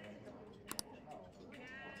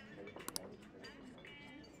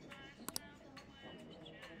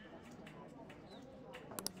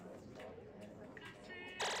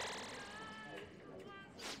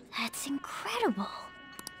 That's incredible.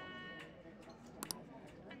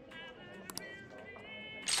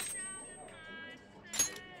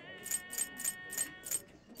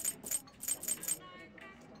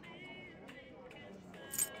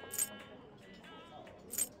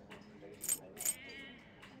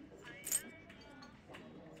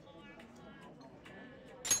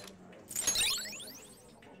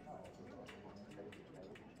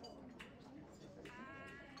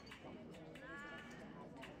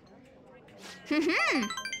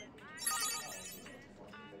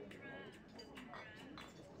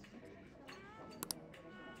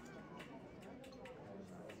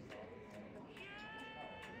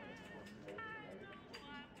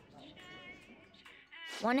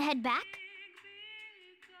 Wanna head back?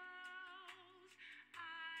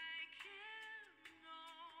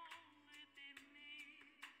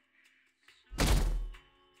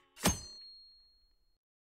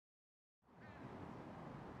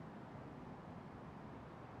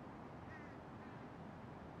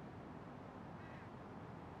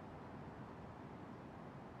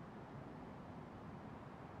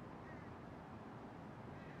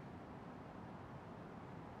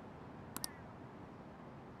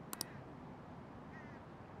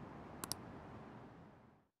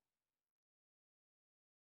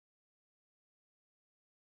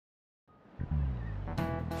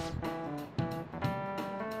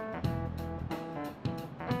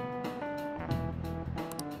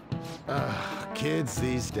 Kids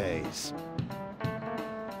these days.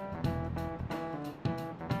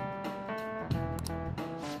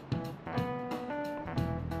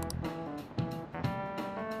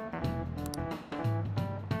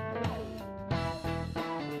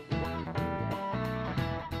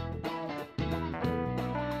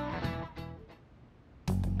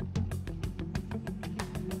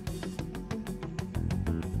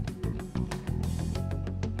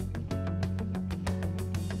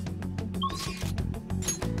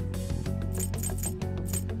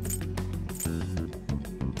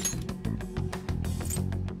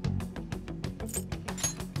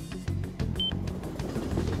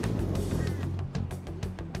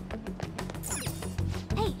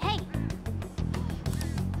 Hey, hey!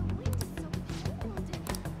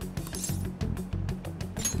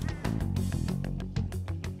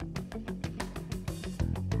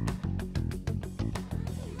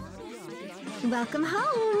 Welcome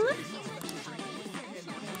home.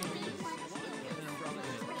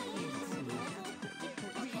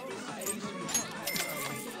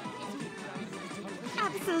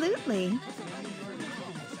 Absolutely.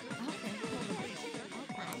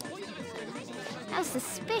 How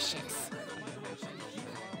suspicious.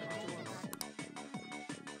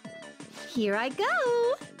 Here I go.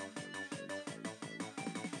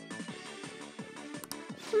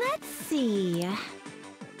 Let's see.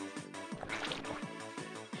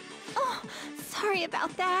 Oh, sorry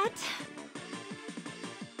about that.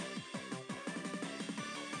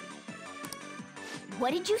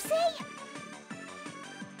 What did you say?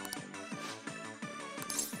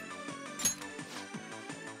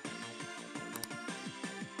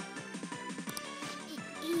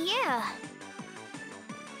 Yeah.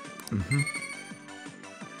 Mm-hmm.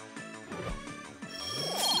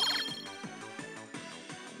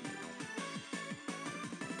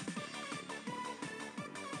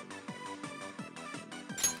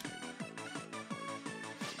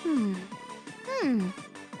 Hmm.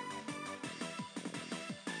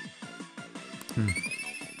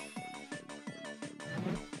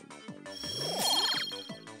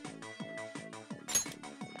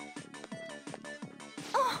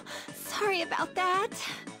 Oh, sorry about that.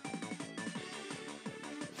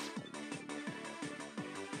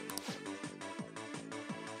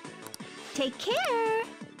 Take care.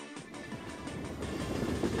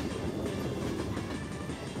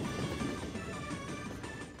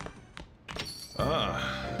 Ah,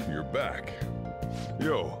 you're back.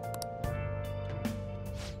 Yo.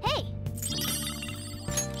 Hey!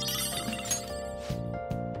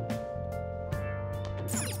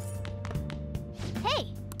 Hey!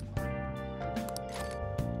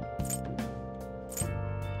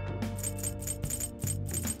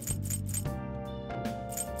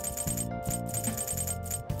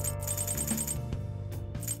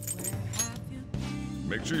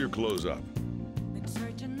 Make sure you close up. Been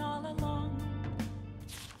searching all along.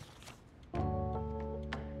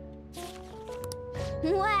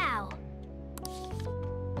 Wow!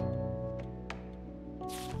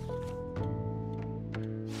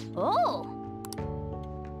 Oh!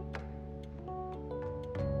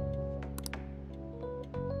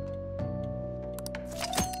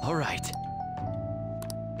 All right.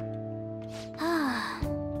 Ah.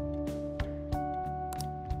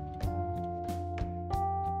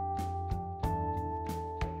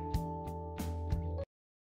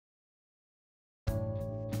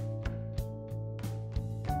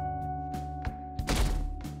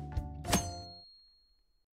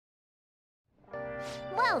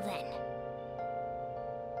 Well then.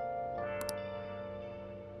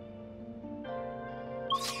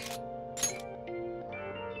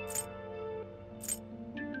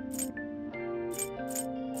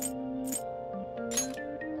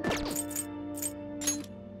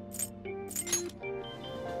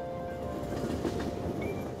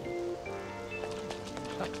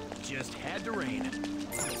 Just had to rain.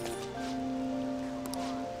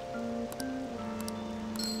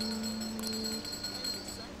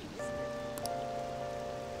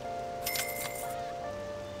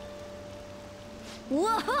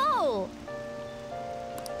 Whoa!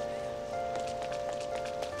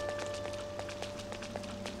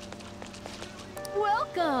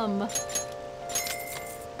 Welcome!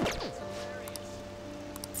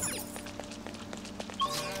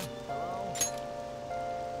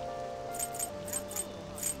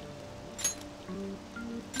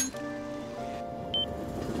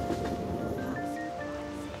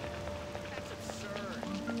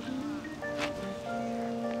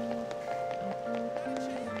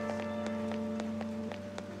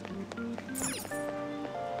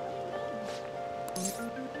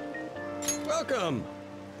 Welcome!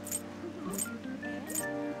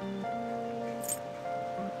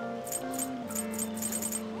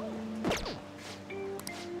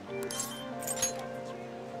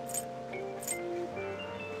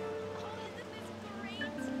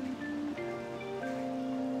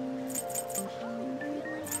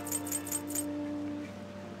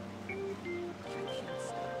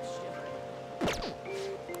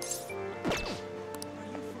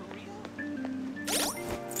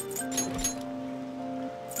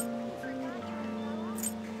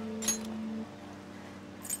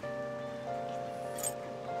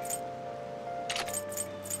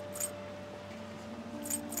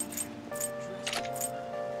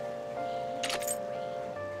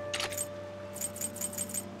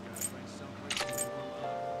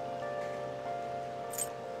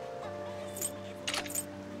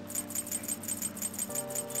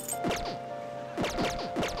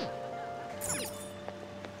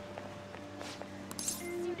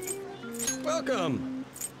 Welcome!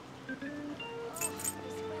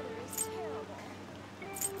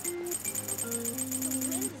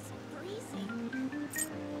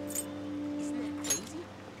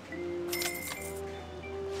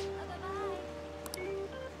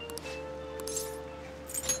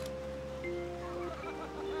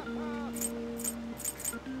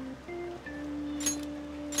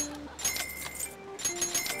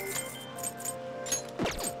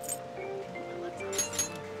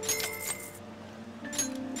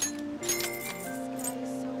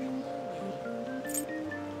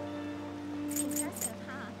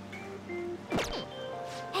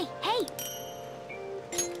 Hey, hey!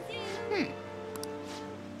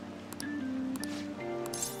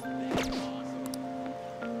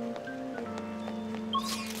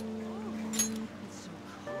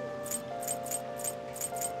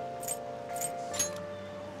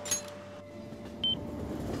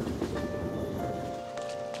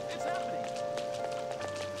 It's happening.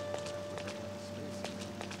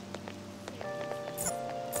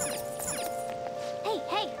 Hey,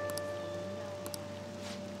 hey!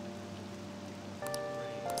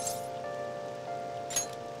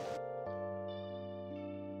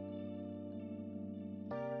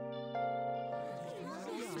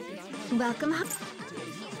 Welcome home.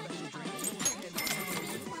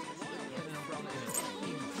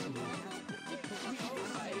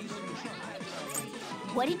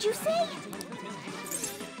 What did you say?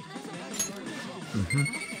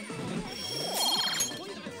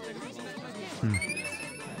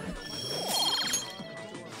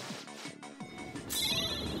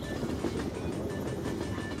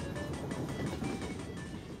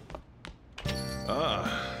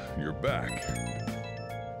 Ah, you're back.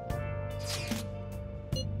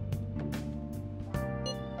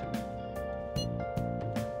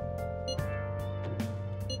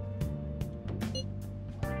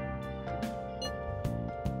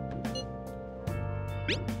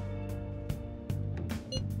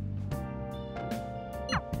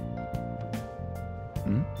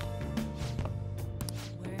 Hmm?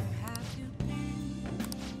 Where have you been?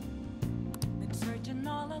 Been searching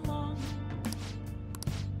all along,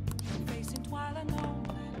 been facing twilight on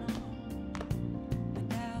and on,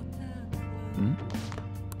 without a clue, Hmm?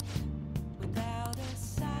 without a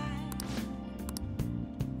sign,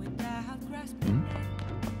 without grasping it.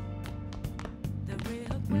 The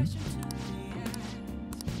real question to be asked: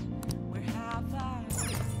 where have I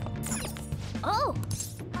been? Oh!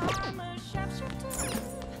 I'm a sharpshooter.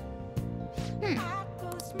 I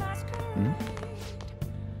ghost masquerade,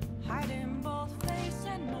 hiding both face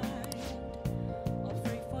and mind, all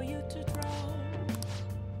free for you to draw.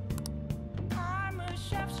 I'm a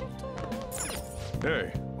sharpshooter.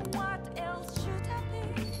 Hey, What else should I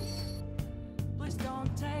be? Please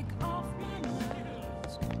don't take off my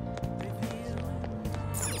mask, revealing.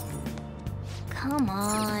 Come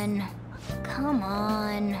on. Come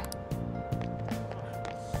on.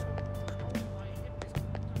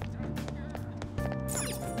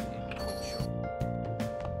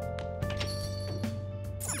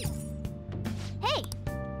 Hey!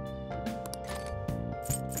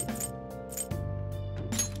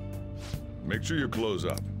 make sure you close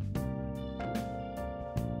up.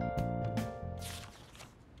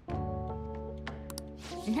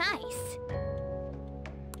 Nice.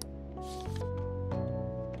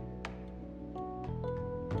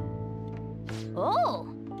 Oh!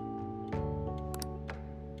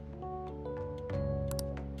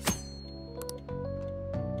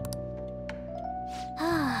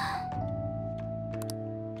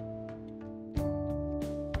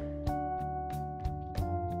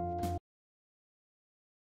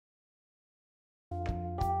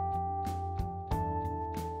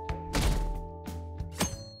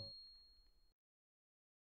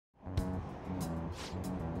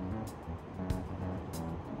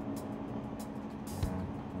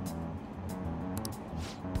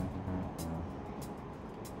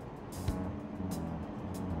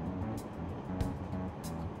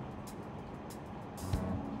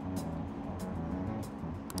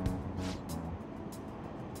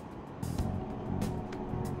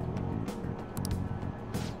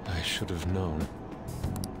 I should have known.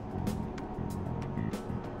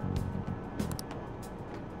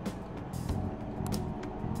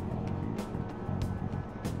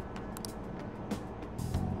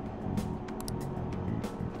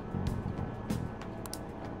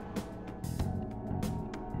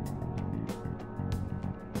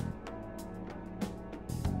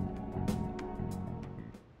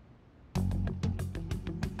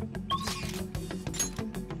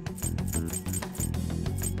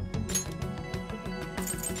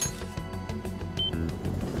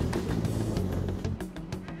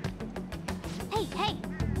 Hey, hey!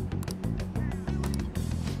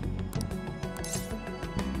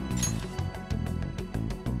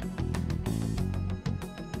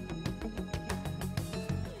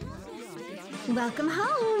 Welcome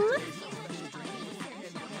home.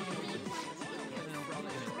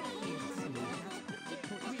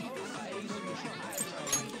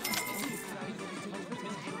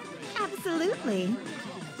 Absolutely.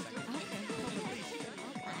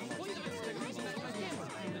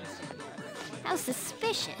 How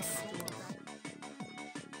suspicious.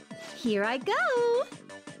 Here I go.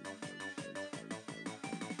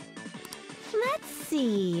 Let's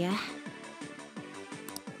see.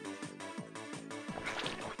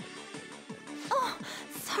 Oh,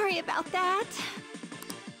 sorry about that.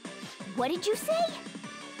 What did you say?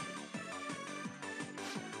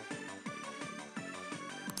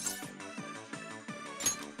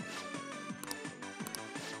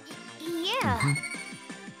 Yeah.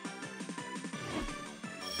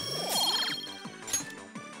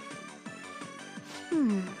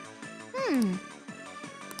 Hmm.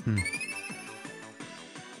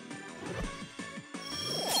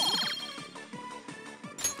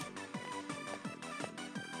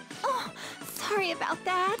 Oh, sorry about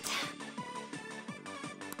that.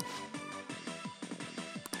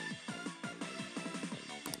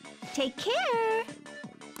 Take care.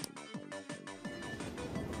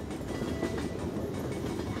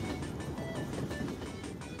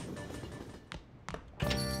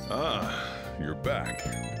 Ah, you're back.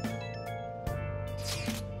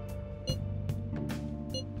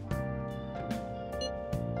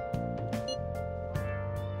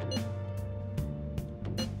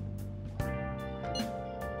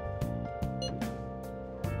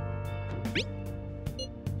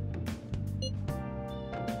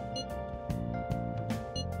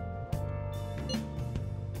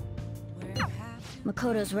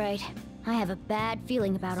 Makoto's right. I have a bad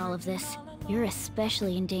feeling about all of this. You're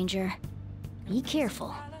especially in danger. Be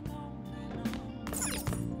careful.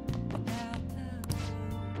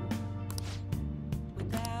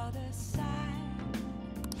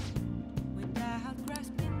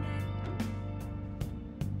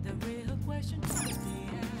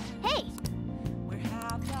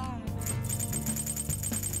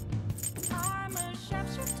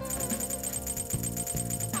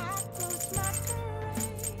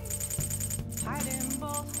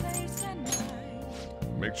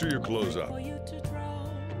 Make sure you close up. For you to drown.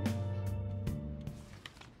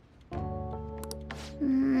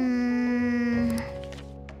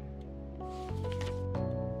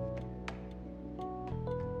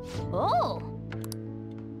 Oh!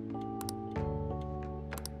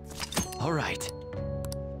 All right.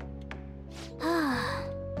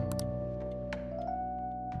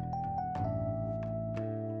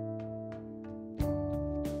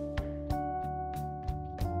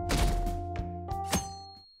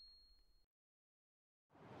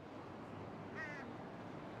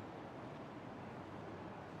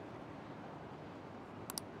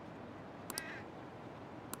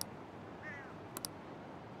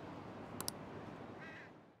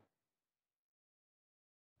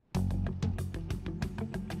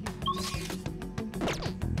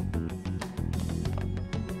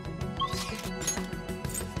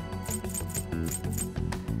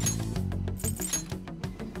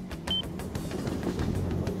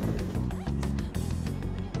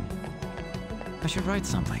 I should write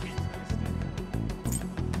something.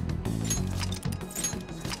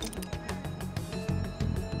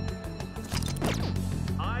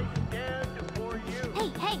 I stand for you. Hey,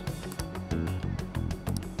 hey!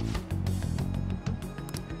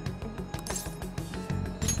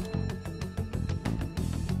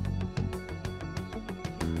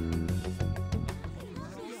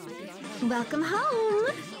 Welcome home.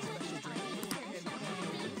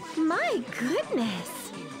 My goodness.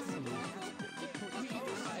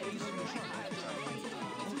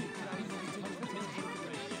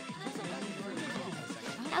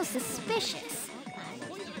 How suspicious.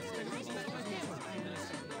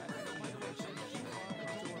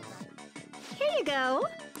 Here you go.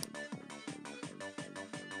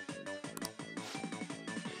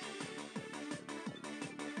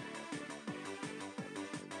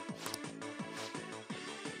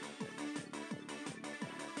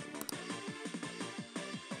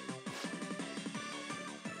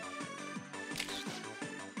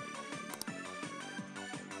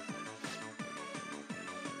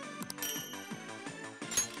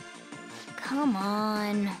 Come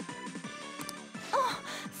on. Oh,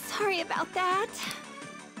 sorry about that.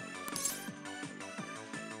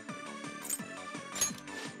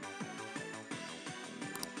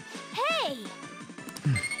 Hey!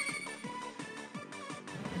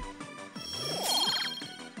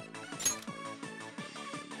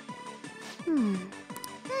 Hmm.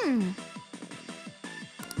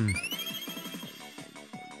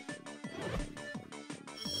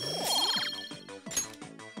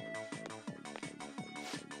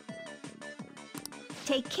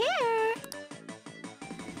 Take care.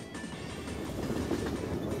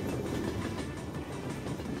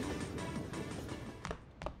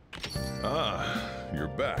 Ah, you're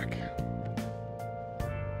back.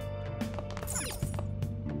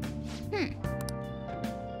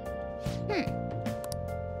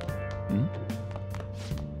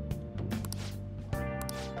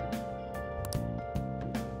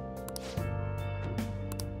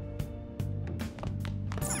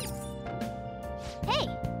 Hey!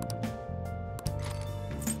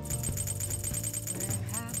 Where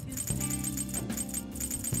have you been?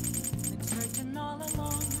 Been searching all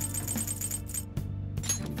along.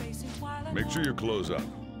 Been facing while I'm Make sure you close up.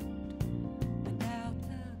 without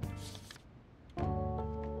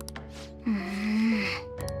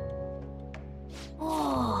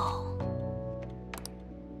Oh!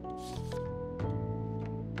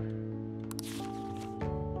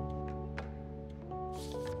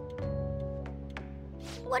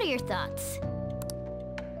 What are your thoughts?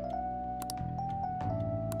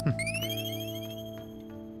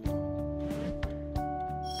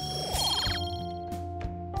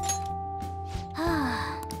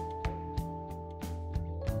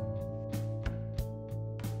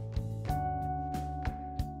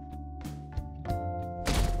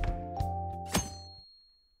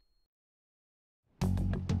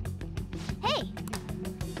 Hey!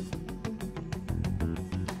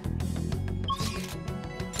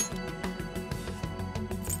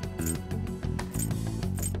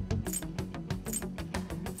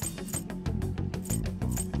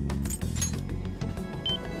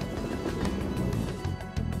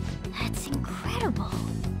 That's incredible.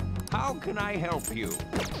 How can I help you?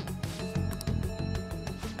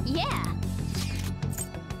 Yeah.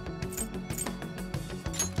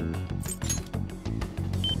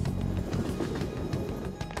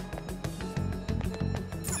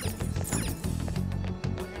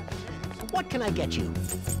 What can I get you?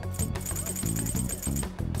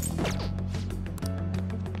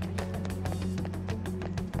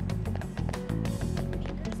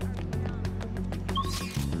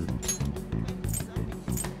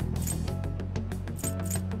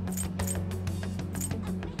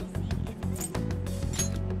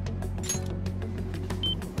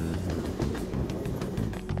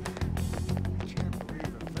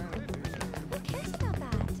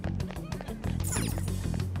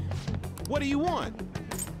 What do you want?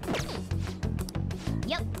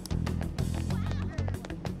 Yep.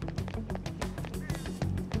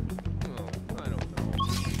 I don't know.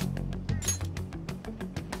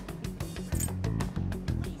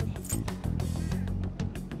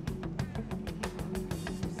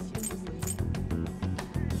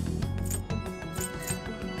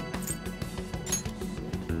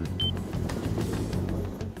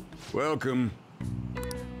 Welcome.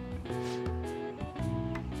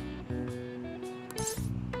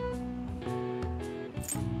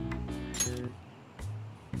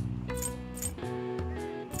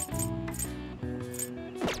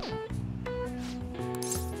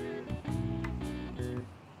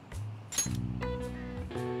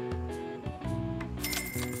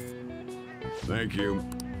 Thank you.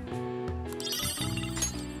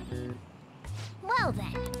 Well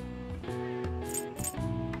then.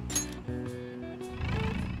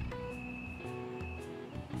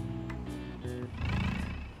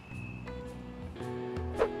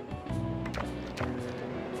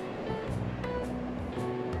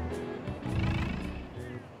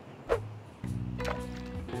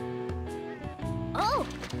 Oh!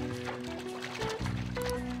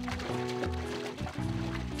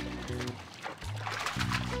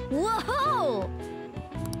 Whoa!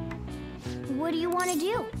 What do you want to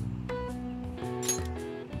do?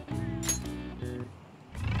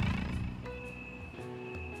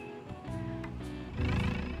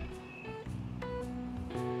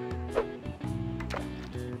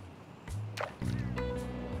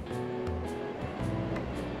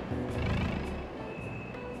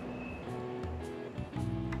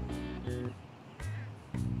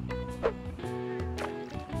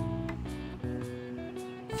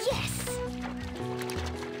 Yes!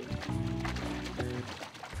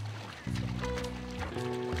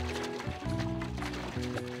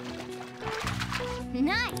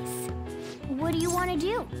 Nice! What do you want to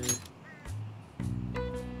do?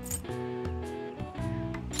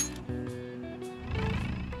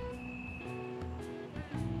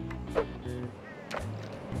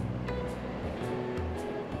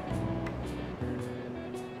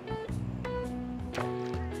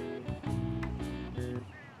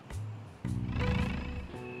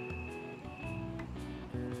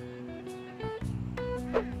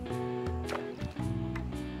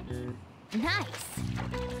 Nice!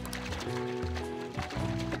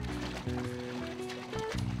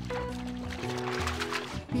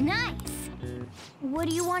 Nice! What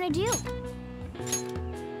do you want to do?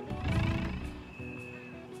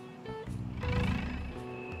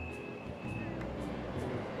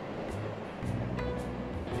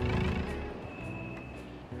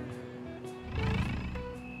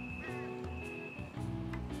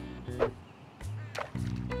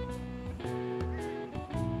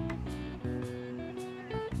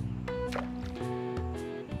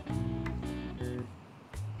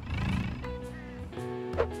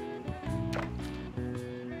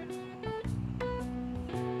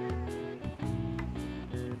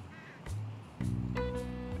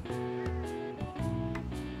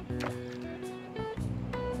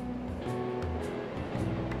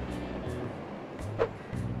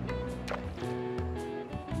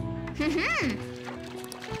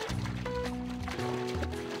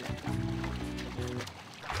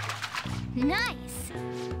 Nice!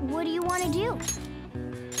 What do you want to do?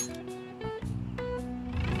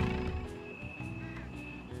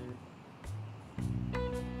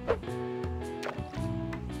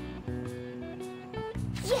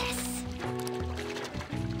 Yes!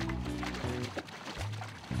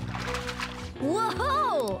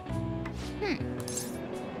 Whoa!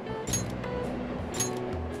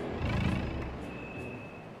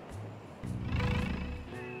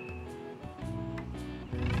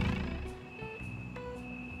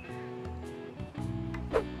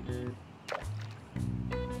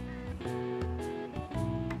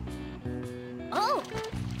 Oh!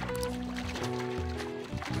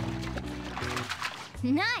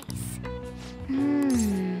 Nice!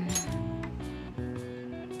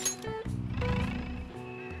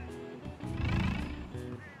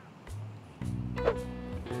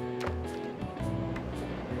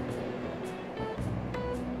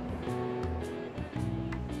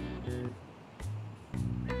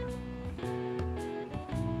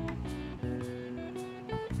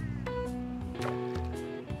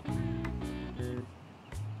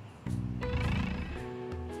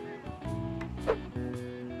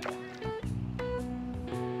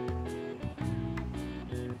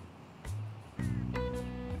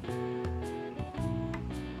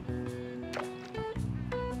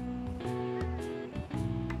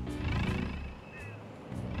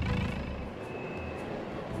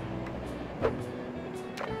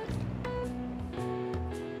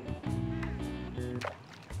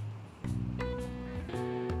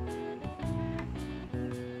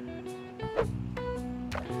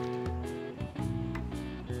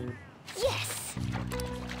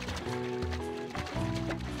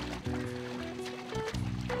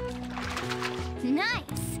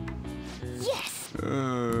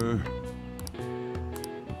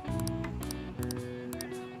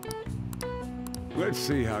 Let's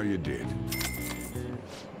see how you did.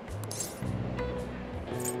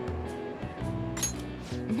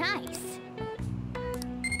 Nice.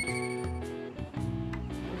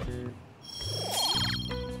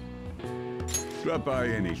 Drop by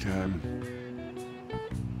anytime.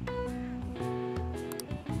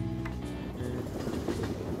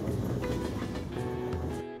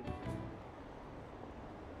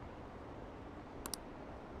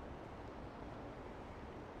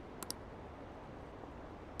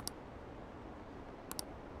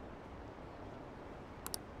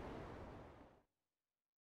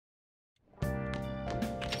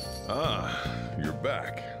 Ah, you're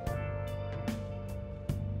back.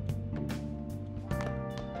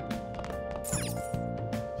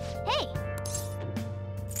 Hey.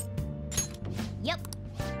 Yep.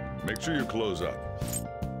 Make sure you close up.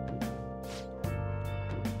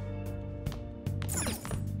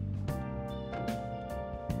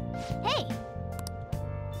 Hey.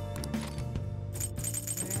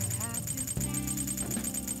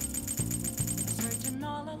 Searching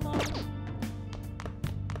all alone,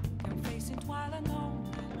 can face it while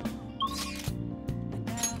alone,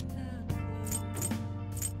 without a clue,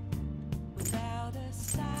 without a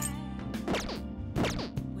sign,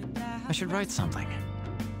 without I should write something.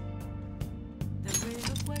 the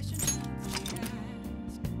real question we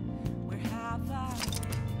ask, where have I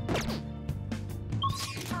been?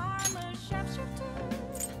 I'm a sharpshooter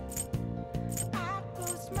at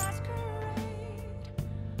this masquerade,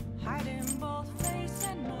 hiding both face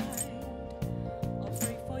and mind, all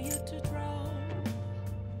free for you to draw.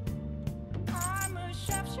 I'm a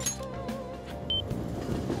sharpshooter.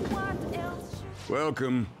 What else should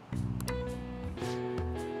Welcome.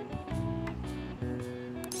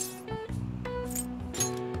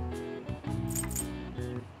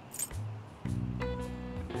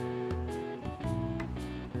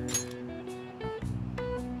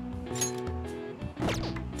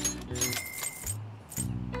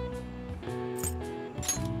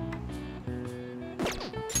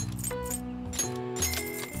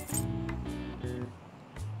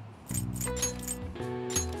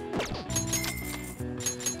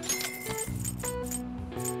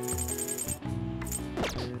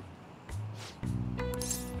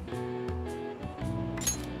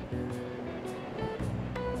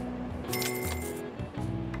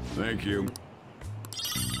 Thank you.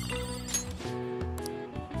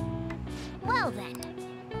 Well then.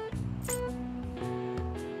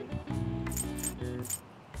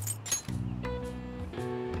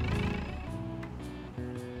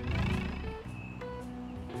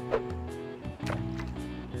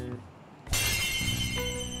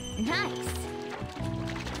 Nice.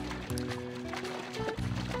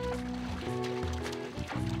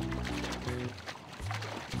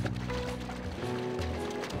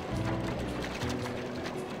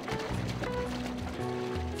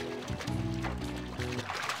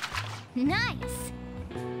 Nice.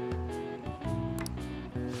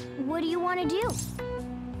 What do you want to do?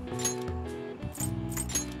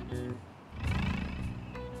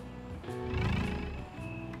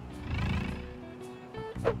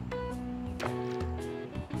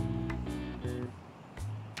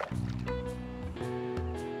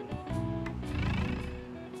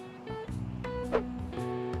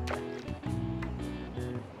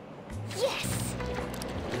 Yes.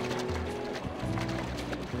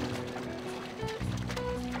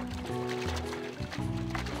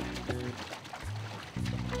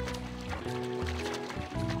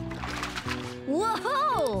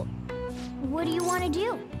 Whoa! What do you want to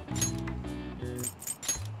do?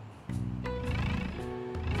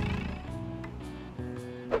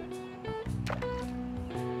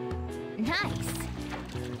 Nice.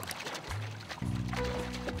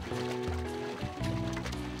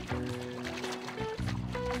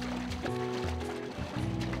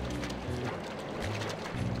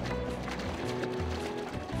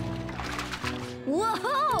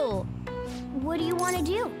 Whoa! What do you want to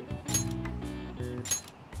do?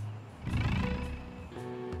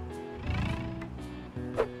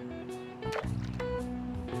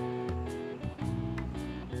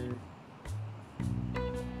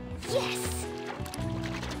 Yes!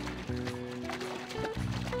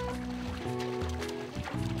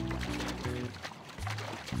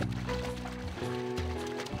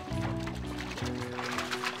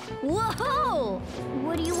 Whoa!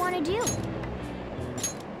 What do you want to do?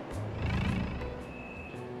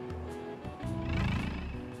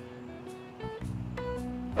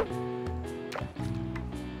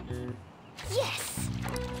 Yes!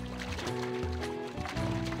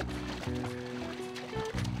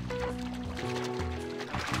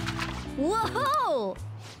 Whoa!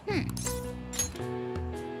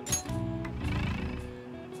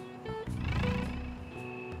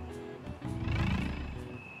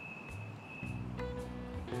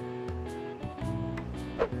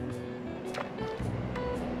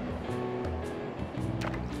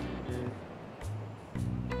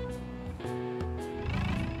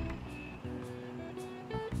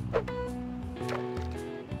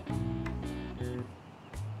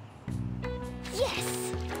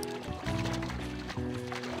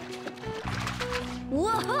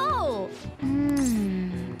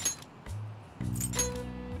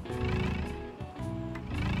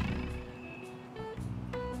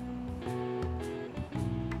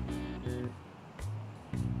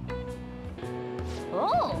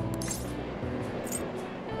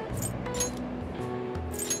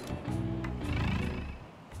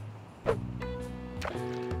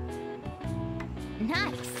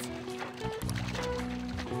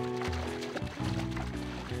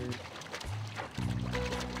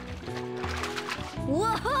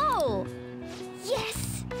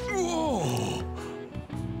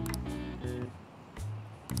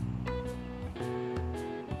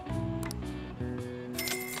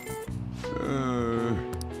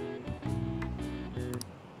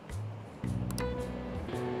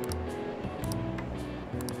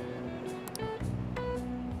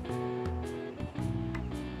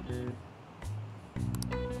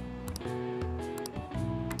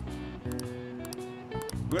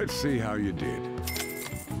 Let's see how you did.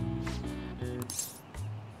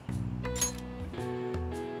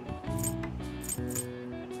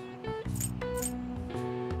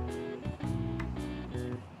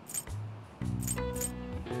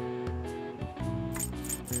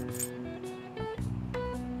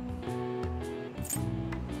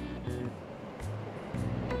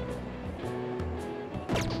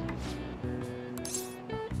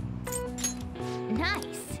 Nice.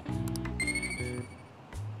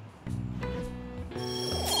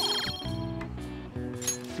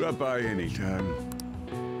 Drop by anytime.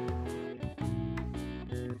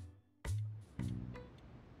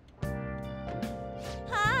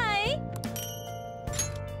 Hi!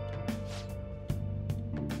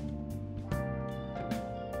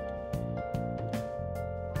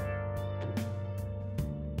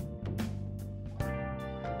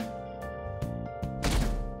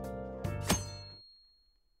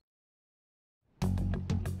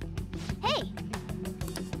 Hey!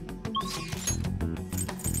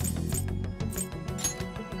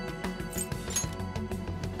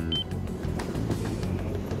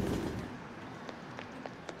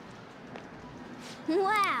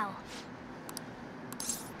 Wow!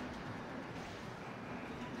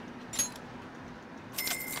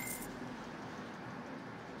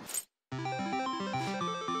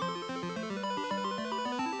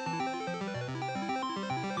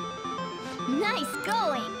 Nice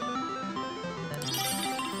going!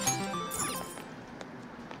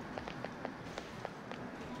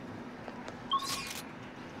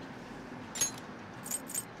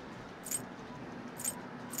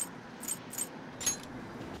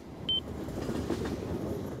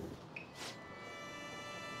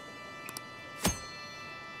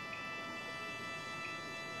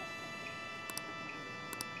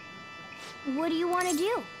 What do you want to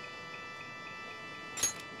do?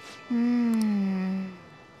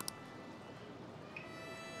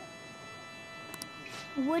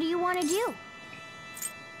 What do you want to do?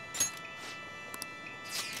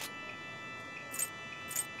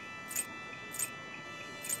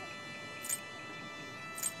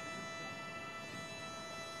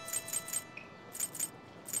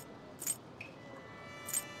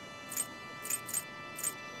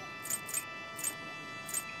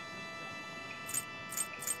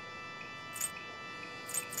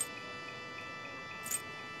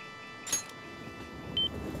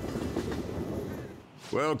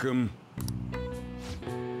 Welcome.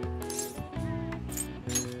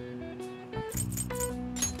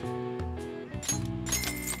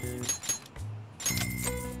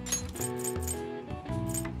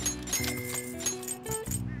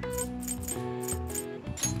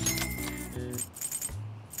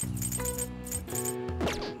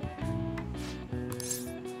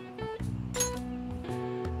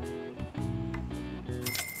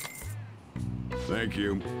 Thank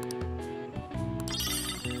you.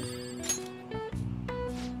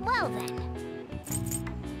 Well then.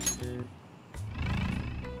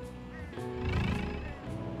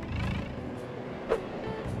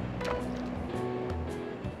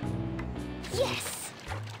 Yes!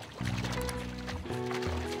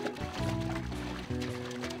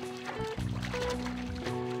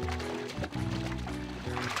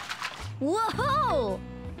 Whoa!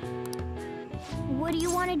 What do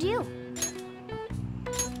you want to do?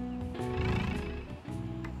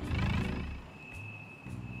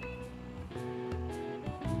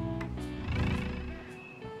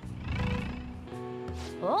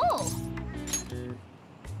 Oh!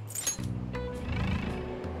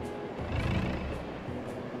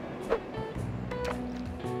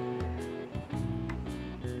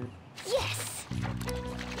 Yes!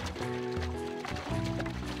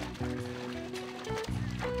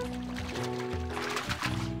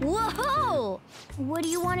 Whoa! What do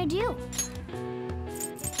you want to do?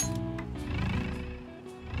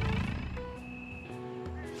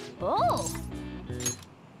 Oh!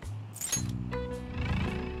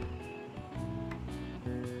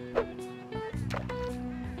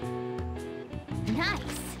 Nice!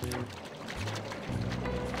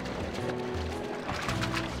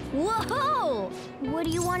 Whoa! What do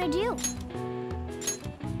you want to do?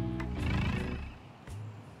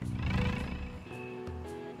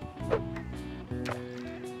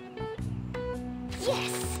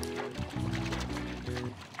 Yes!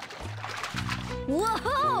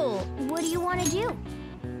 Whoa! What do you want to do?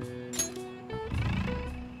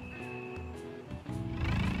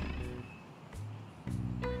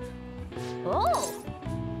 Oh!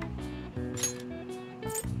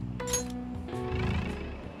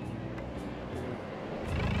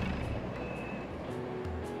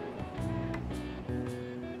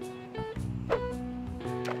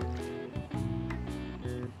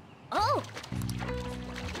 Oh!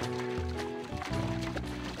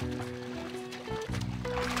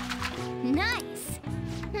 Nice!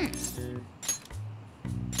 Yes!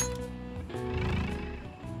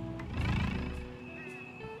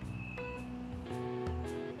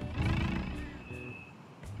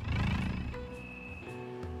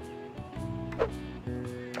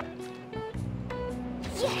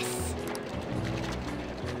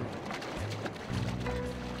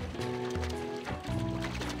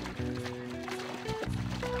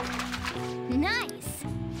 Nice!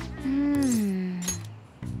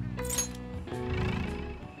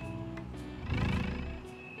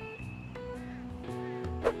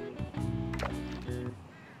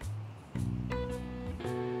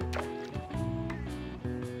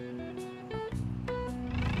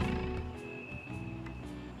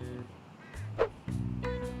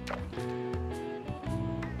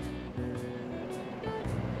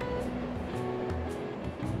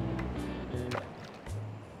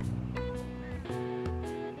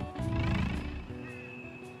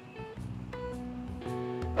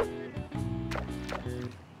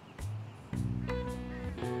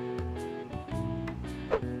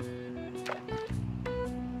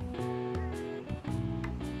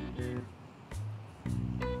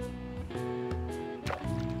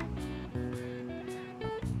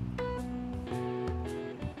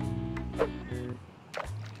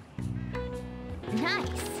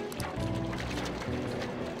 Nice!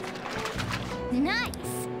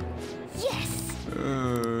 Nice! Yes!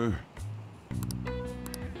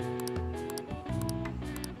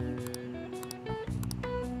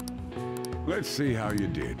 Let's see how you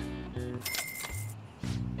did.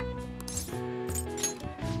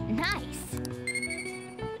 Nice!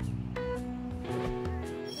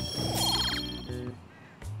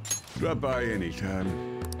 Drop by anytime.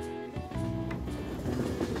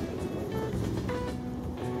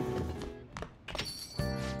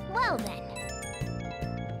 Well then.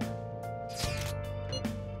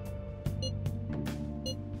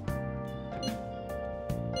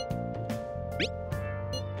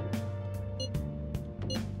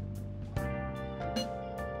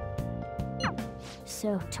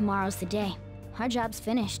 So, tomorrow's the day. Our job's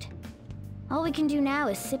finished. All we can do now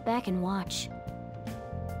is sit back and watch.